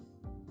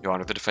 Your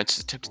Honor, the defense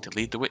is attempting to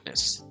lead the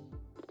witness.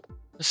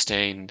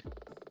 Sustained.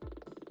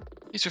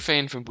 Please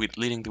refrain from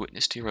leading the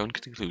witness to your own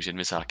conclusion,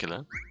 Miss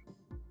Aquila.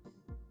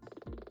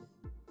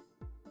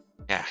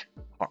 Ah,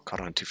 caught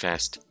on too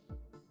fast.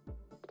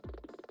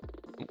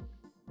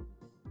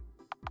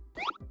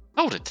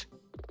 Hold it!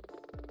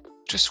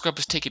 Mr. Scrub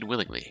was taken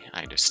willingly,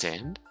 I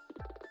understand.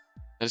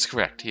 That is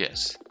correct,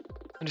 yes.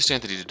 I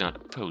understand that he did not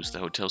oppose the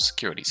hotel's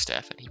security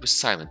staff, and he was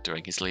silent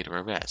during his later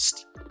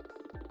arrest.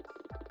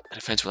 The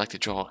defense would like to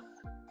draw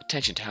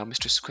attention to how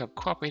Mr. Scrub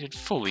cooperated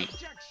fully.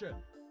 Objection.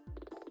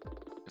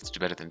 Let's do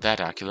better than that,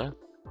 Aquila.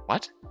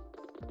 What?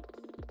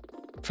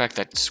 The fact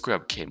that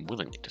Scrub came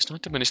willingly does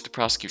not diminish the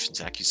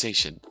prosecution's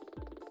accusation.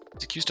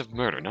 He's accused of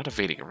murder, not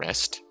evading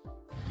arrest.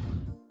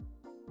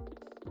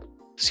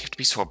 Does he have to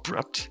be so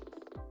abrupt?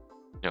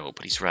 No,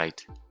 but he's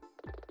right.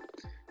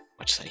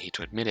 Much as I hate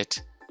to admit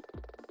it,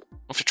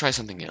 I'll have to try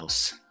something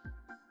else.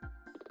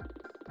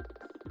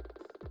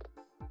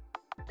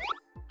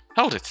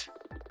 Hold it!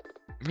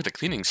 Remember the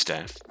cleaning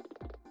staff?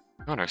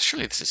 Your Honor,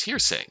 surely this is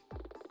hearsay.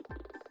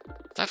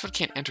 Flatfoot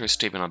can't enter a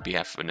statement on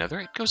behalf of another.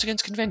 It goes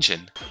against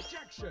convention.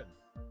 Objection.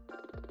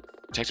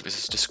 The detective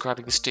is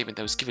describing the statement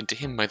that was given to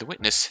him by the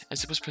witness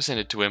as it was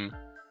presented to him.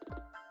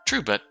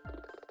 True, but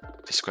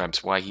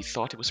describes why he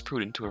thought it was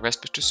prudent to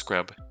arrest Mr.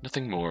 Scrub,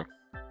 nothing more.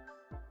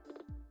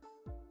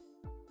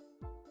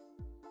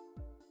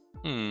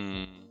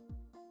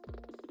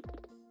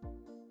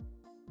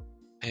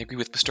 I agree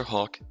with Mr.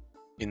 Hawk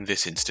in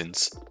this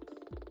instance.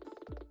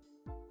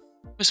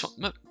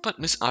 But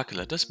Miss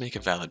Aquila does make a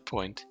valid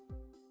point.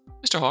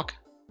 Mr. Hawk,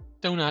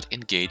 do not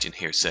engage in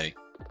hearsay.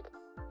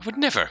 I would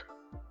never.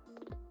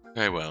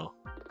 Very well.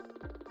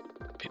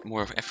 A bit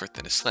more of effort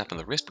than a slap on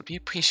the wrist would be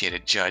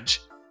appreciated, Judge.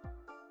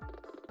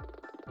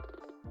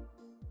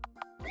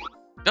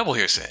 Double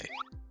hearsay.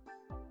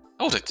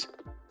 Hold it.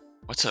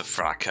 What's a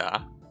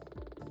fracas?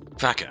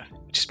 Fracas.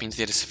 It just means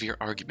they had a severe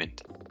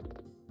argument.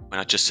 Why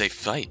not just say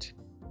fight?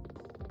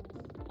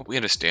 What we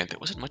understand, there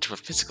wasn't much of a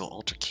physical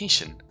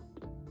altercation.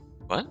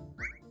 What?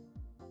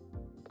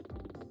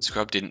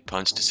 Scrub didn't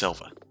punch Da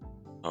Silva.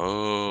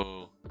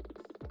 Oh.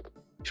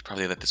 We should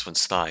probably let this one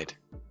slide.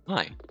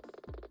 Why?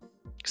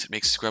 Because it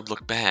makes Scrub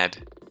look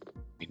bad.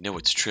 We know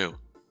it's true.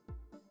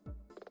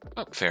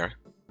 Oh, fair.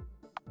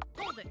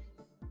 Hold it.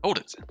 Hold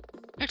it.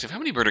 Detective, how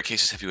many murder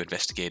cases have you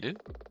investigated?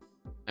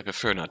 I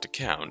prefer not to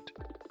count.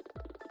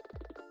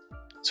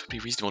 So it would be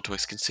reasonable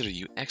to consider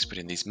you expert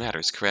in these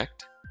matters,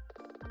 correct?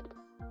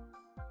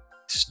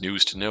 This is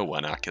news to no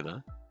one,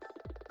 Aquila.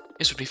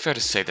 It would be fair to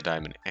say that I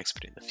am an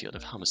expert in the field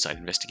of homicide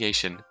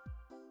investigation.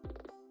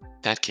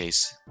 In that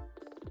case,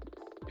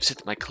 you've said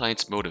that my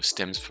client's motive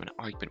stems from an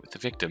argument with the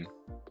victim.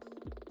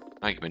 An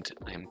argument,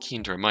 I am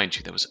keen to remind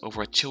you, that was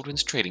over a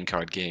children's trading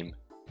card game.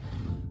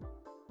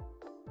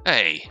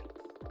 Hey!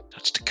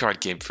 Touched a card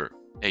game for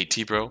AT,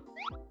 bro?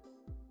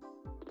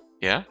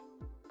 Yeah?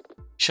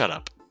 Shut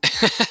up.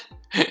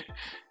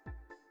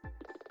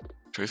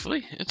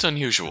 Truthfully, it's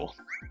unusual.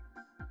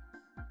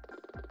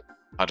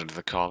 Hot under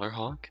the collar,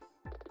 Hawk?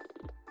 It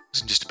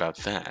wasn't just about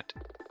that.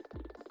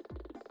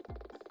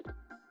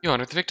 Your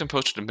Honor, the victim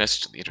posted a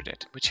message on the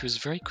internet in which he was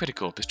very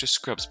critical of Mr.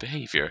 Scrubb's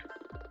behavior.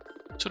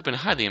 This would have been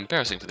highly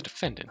embarrassing for the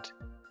defendant,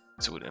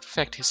 as it would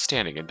affect his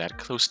standing in that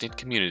close-knit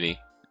community.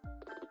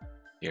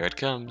 Here it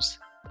comes.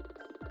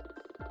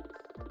 I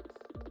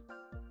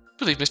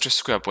believe Mr.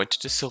 Scrubb went to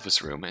De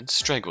Silva's room and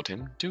strangled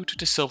him due to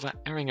De Silva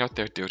airing out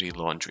their dirty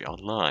laundry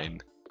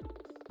online.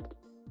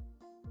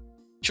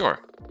 Sure,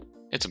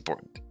 it's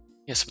important.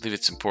 Yes, I believe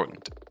it's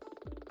important.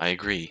 I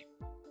agree.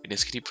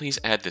 Witness, can you please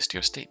add this to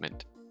your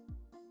statement?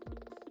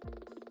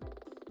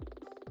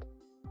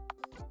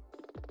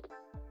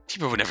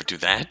 Timo would never do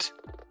that.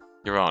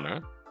 Your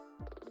Honor.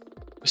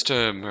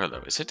 Mr.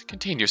 Merlo, is it?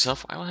 Contain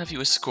yourself. I will have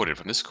you escorted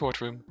from this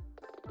courtroom.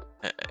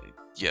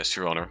 Yes,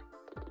 Your Honor.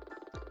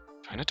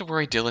 Try not to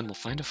worry, Dylan. We'll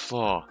find a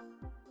flaw.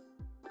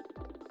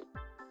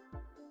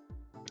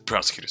 The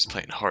prosecutor's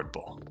playing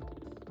hardball.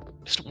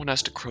 He doesn't want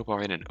us to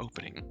crowbar in an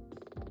opening.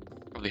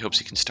 Probably hopes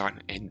he can start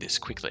and end this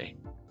quickly.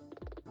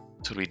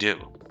 So what do we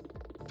do?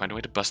 Find a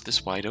way to bust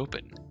this wide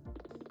open.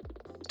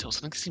 Still,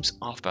 something seems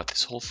off about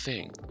this whole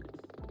thing.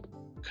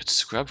 Could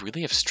Scrubb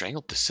really have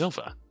strangled De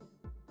Silva?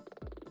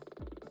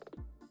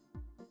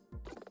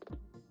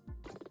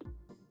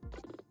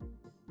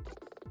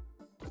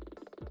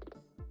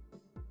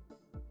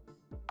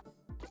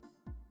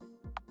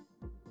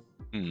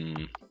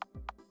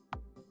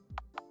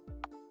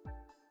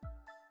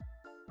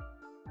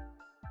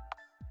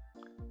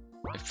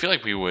 I feel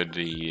like we would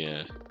be,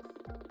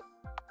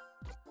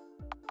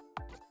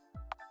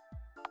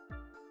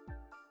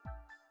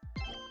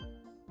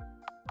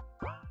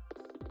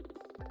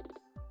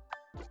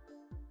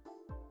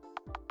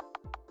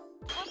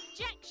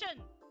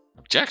 Objection!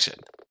 Objection?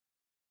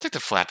 Take the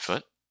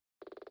Flatfoot.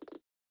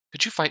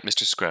 Could you fight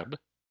Mr. Scrubb?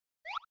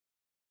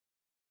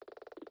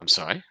 I'm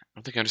sorry, I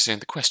don't think I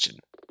understand the question.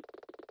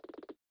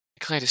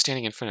 The client is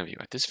standing in front of you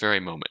at this very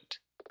moment.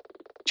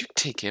 Would you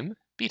take him,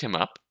 beat him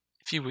up,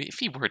 if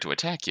he were to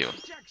attack you?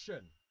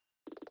 Objection!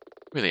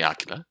 Really,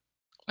 Aquila?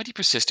 Why do you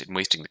persist in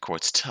wasting the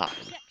court's time?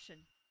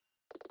 Objection!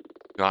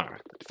 Your Honor,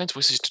 the defense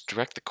wishes to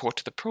direct the court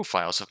to the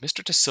profiles of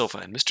Mr. De Silva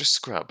and Mr.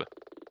 Scrubb.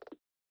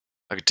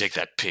 I could take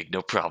that pig,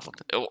 no problem.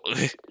 Oh,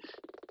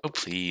 oh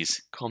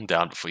please, calm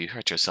down before you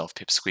hurt yourself,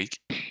 Pipsqueak.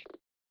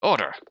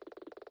 Order!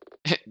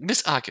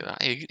 Miss Aquila,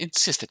 I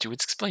insist that you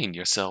explain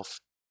yourself.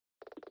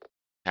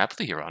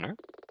 Happily, Your Honor.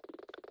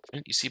 The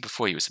man you see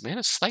before you is a man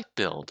of slight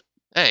build.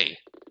 Hey!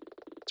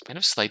 It's a man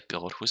of slight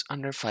build who is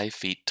under 5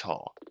 feet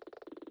tall.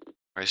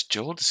 Whereas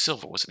Joel De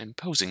Silva was an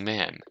imposing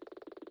man.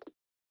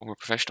 Former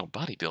professional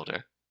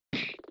bodybuilder.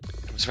 He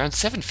was around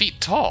 7 feet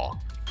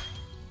tall.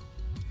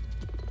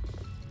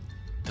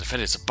 The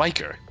defendant is a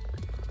biker.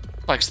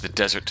 Bikes to the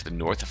desert to the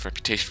north have a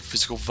reputation for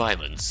physical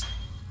violence.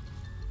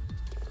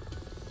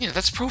 Yeah,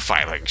 that's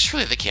profiling.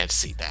 Surely they can't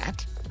see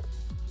that.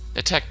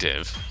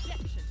 Detective.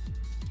 Objection!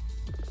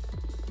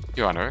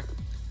 Your Honor,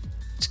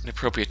 it's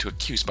inappropriate to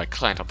accuse my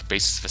client on the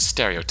basis of a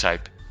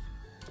stereotype.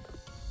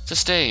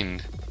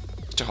 Sustained.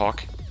 Mr.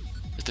 Hawk,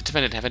 does the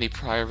defendant have any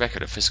prior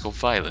record of physical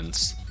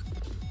violence?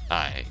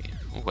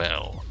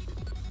 Well,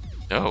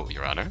 no,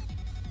 Your Honor.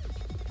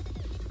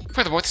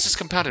 Furthermore, this is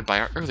compounded by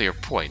our earlier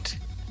point.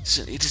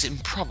 It is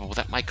improbable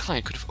that my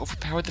client could have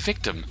overpowered the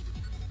victim.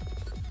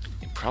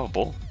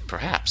 Improbable?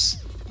 Perhaps.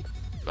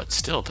 But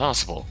still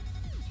possible.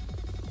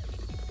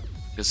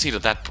 Concede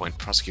at that point,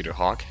 Prosecutor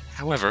Hawk.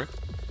 However,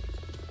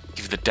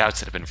 given the doubts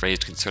that have been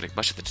raised concerning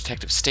much of the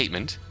detective's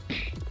statement,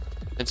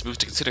 defense moves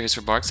to consider his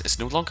remarks as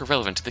no longer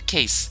relevant to the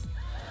case.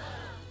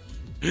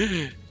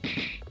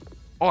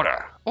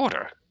 Order!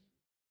 Order!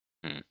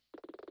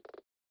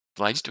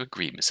 Obliged to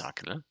agree, Miss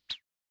Aquila.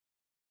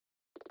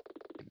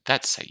 And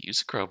that's how you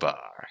use a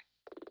crowbar.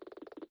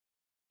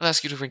 I'll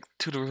ask you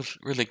to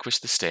relinquish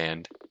the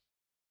stand.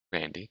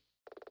 Randy.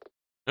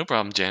 No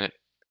problem, Janet.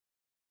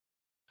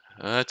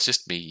 It's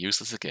just me,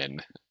 useless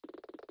again.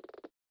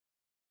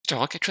 Mr.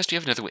 Hawk, I trust you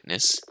have another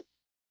witness.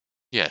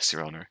 Yes,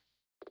 Your Honor.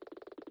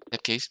 In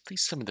that case,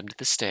 please summon them to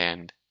the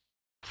stand.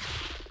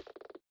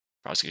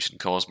 Prosecution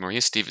calls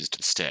Maria Stevens to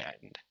the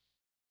stand.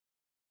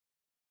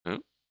 Who?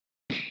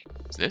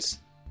 Is this?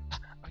 Am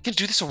I gonna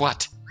do this or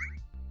what?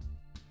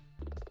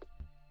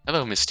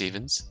 Hello, Miss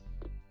Stevens.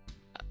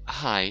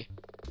 Hi.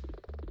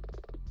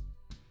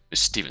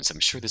 Miss Stevens, I'm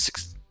sure this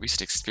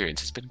recent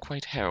experience has been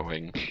quite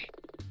harrowing.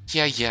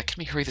 Yeah, can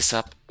we hurry this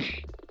up?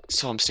 I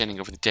saw him standing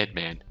over the dead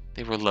man.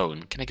 They were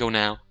alone. Can I go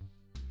now?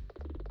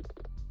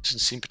 Doesn't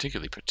seem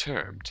particularly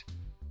perturbed.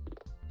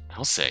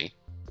 I'll say.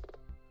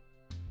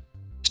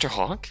 Mr.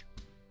 Hawk?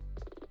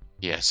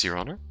 Yes, Your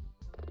Honor?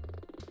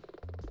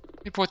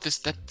 Report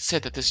that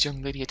said that this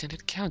young lady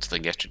attended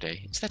counseling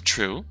yesterday. Is that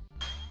true?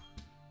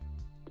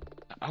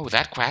 Oh,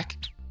 that quack?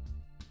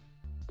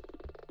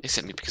 They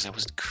sent me because I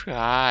was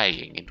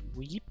crying and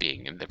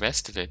weeping and the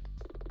rest of it.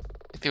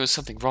 I think there was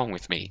something wrong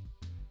with me.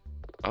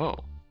 Oh,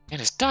 man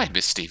has died,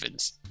 Miss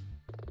Stevens.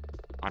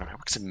 Honor, I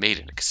work as a maid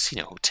in a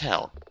casino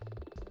hotel.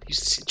 Do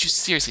you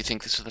seriously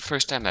think this was the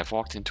first time I've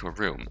walked into a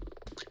room,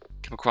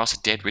 come across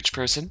a dead rich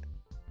person?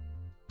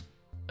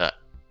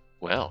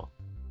 Well.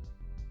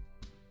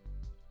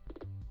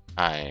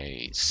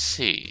 I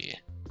see.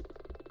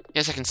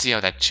 Yes, I can see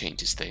how that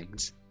changes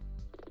things.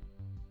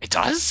 It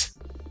does?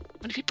 How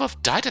many people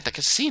have died at the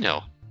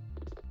casino?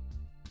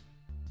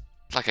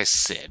 Like I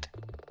said,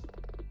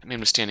 that man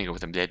was standing over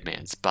the dead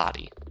man's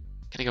body.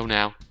 Can I go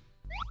now?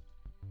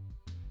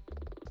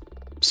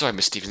 I'm sorry,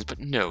 Miss Stevens, but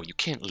no, you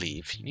can't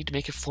leave. You need to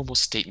make a formal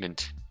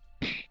statement.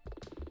 This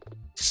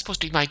is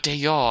supposed to be my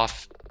day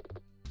off.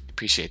 I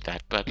appreciate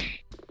that, but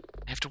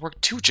I have to work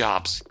 2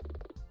 jobs.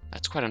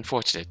 That's quite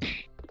unfortunate.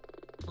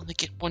 I only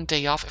get 1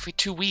 day off every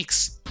 2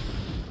 weeks.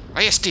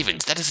 Raya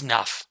Stevens, that is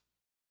enough.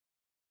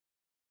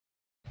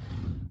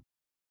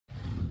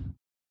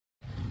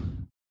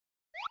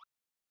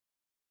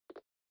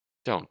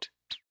 Don't.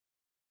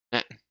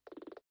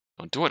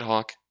 Don't do it,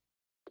 Hawk.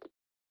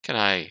 Can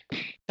I?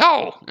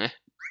 No! Not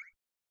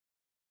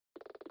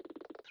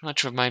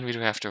much of a mind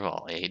reader after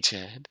all, eh,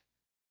 Chad?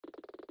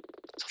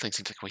 This whole thing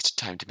seems like a waste of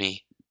time to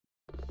me.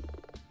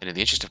 And in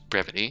the interest of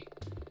brevity,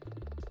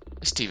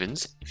 Miss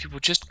Stevens, if you will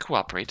just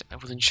cooperate, I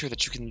will ensure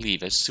that you can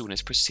leave as soon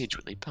as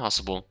procedurally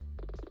possible.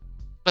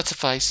 That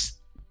suffice.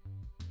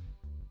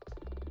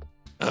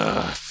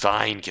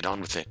 Fine, get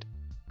on with it.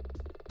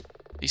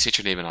 Please state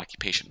your name and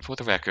occupation for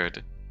the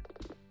record.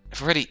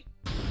 I've already...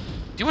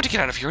 Do you want to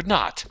get out of here or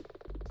not?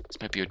 This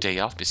might be your day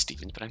off, Miss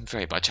Stevens, but I'm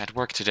very much at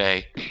work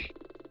today.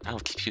 I'll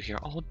keep you here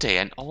all day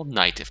and all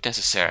night if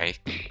necessary.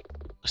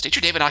 So state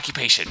your name and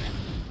occupation.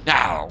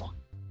 Now!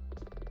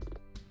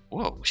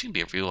 Whoa, she can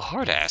be a real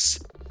hard-ass.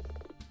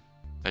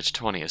 Fledge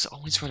 20 has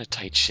always run a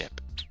tight ship.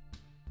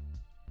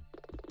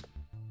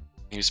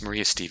 Here's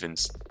Maria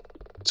Stevens.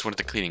 It's one of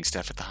the cleaning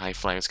staff at the High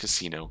Flyers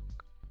Casino.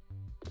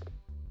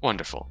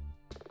 Wonderful.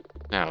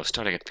 Now,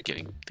 starting at the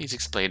beginning, please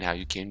explain how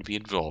you came to be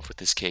involved with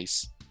this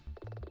case.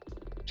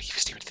 Leave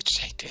us near the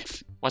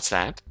detective. What's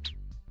that?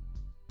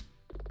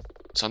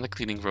 It's on the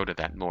cleaning rota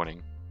that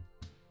morning.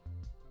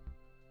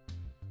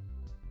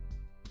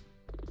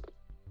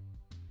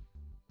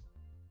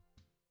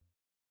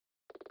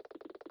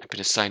 I've been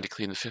assigned to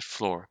clean the 5th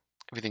floor.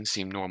 Everything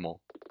seemed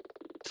normal.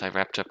 Until I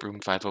wrapped up room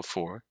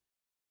 504,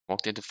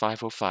 walked into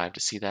 505 to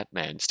see that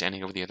man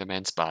standing over the other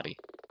man's body.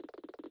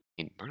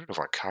 Murdered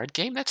over a card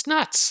game? That's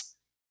nuts!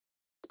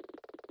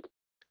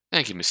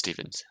 Thank you, Miss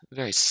Stevens.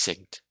 Very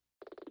succinct.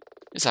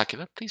 Miss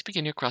Aquila, please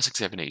begin your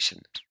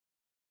cross-examination.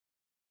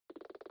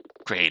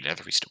 Great,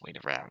 another reason to wait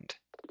around.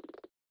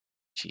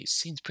 She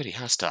seems pretty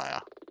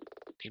hostile.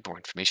 Need more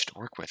information to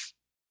work with.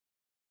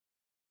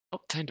 Oh,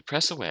 time to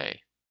press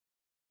away.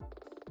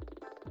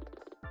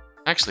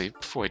 Actually,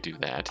 before I do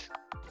that,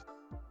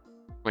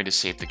 I'm going to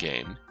save the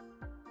game.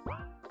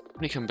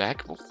 When we come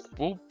back,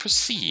 we'll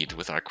proceed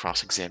with our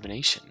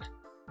cross-examination.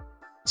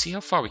 See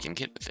how far we can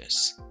get with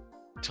this.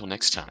 Until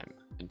next time.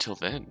 Until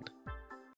then.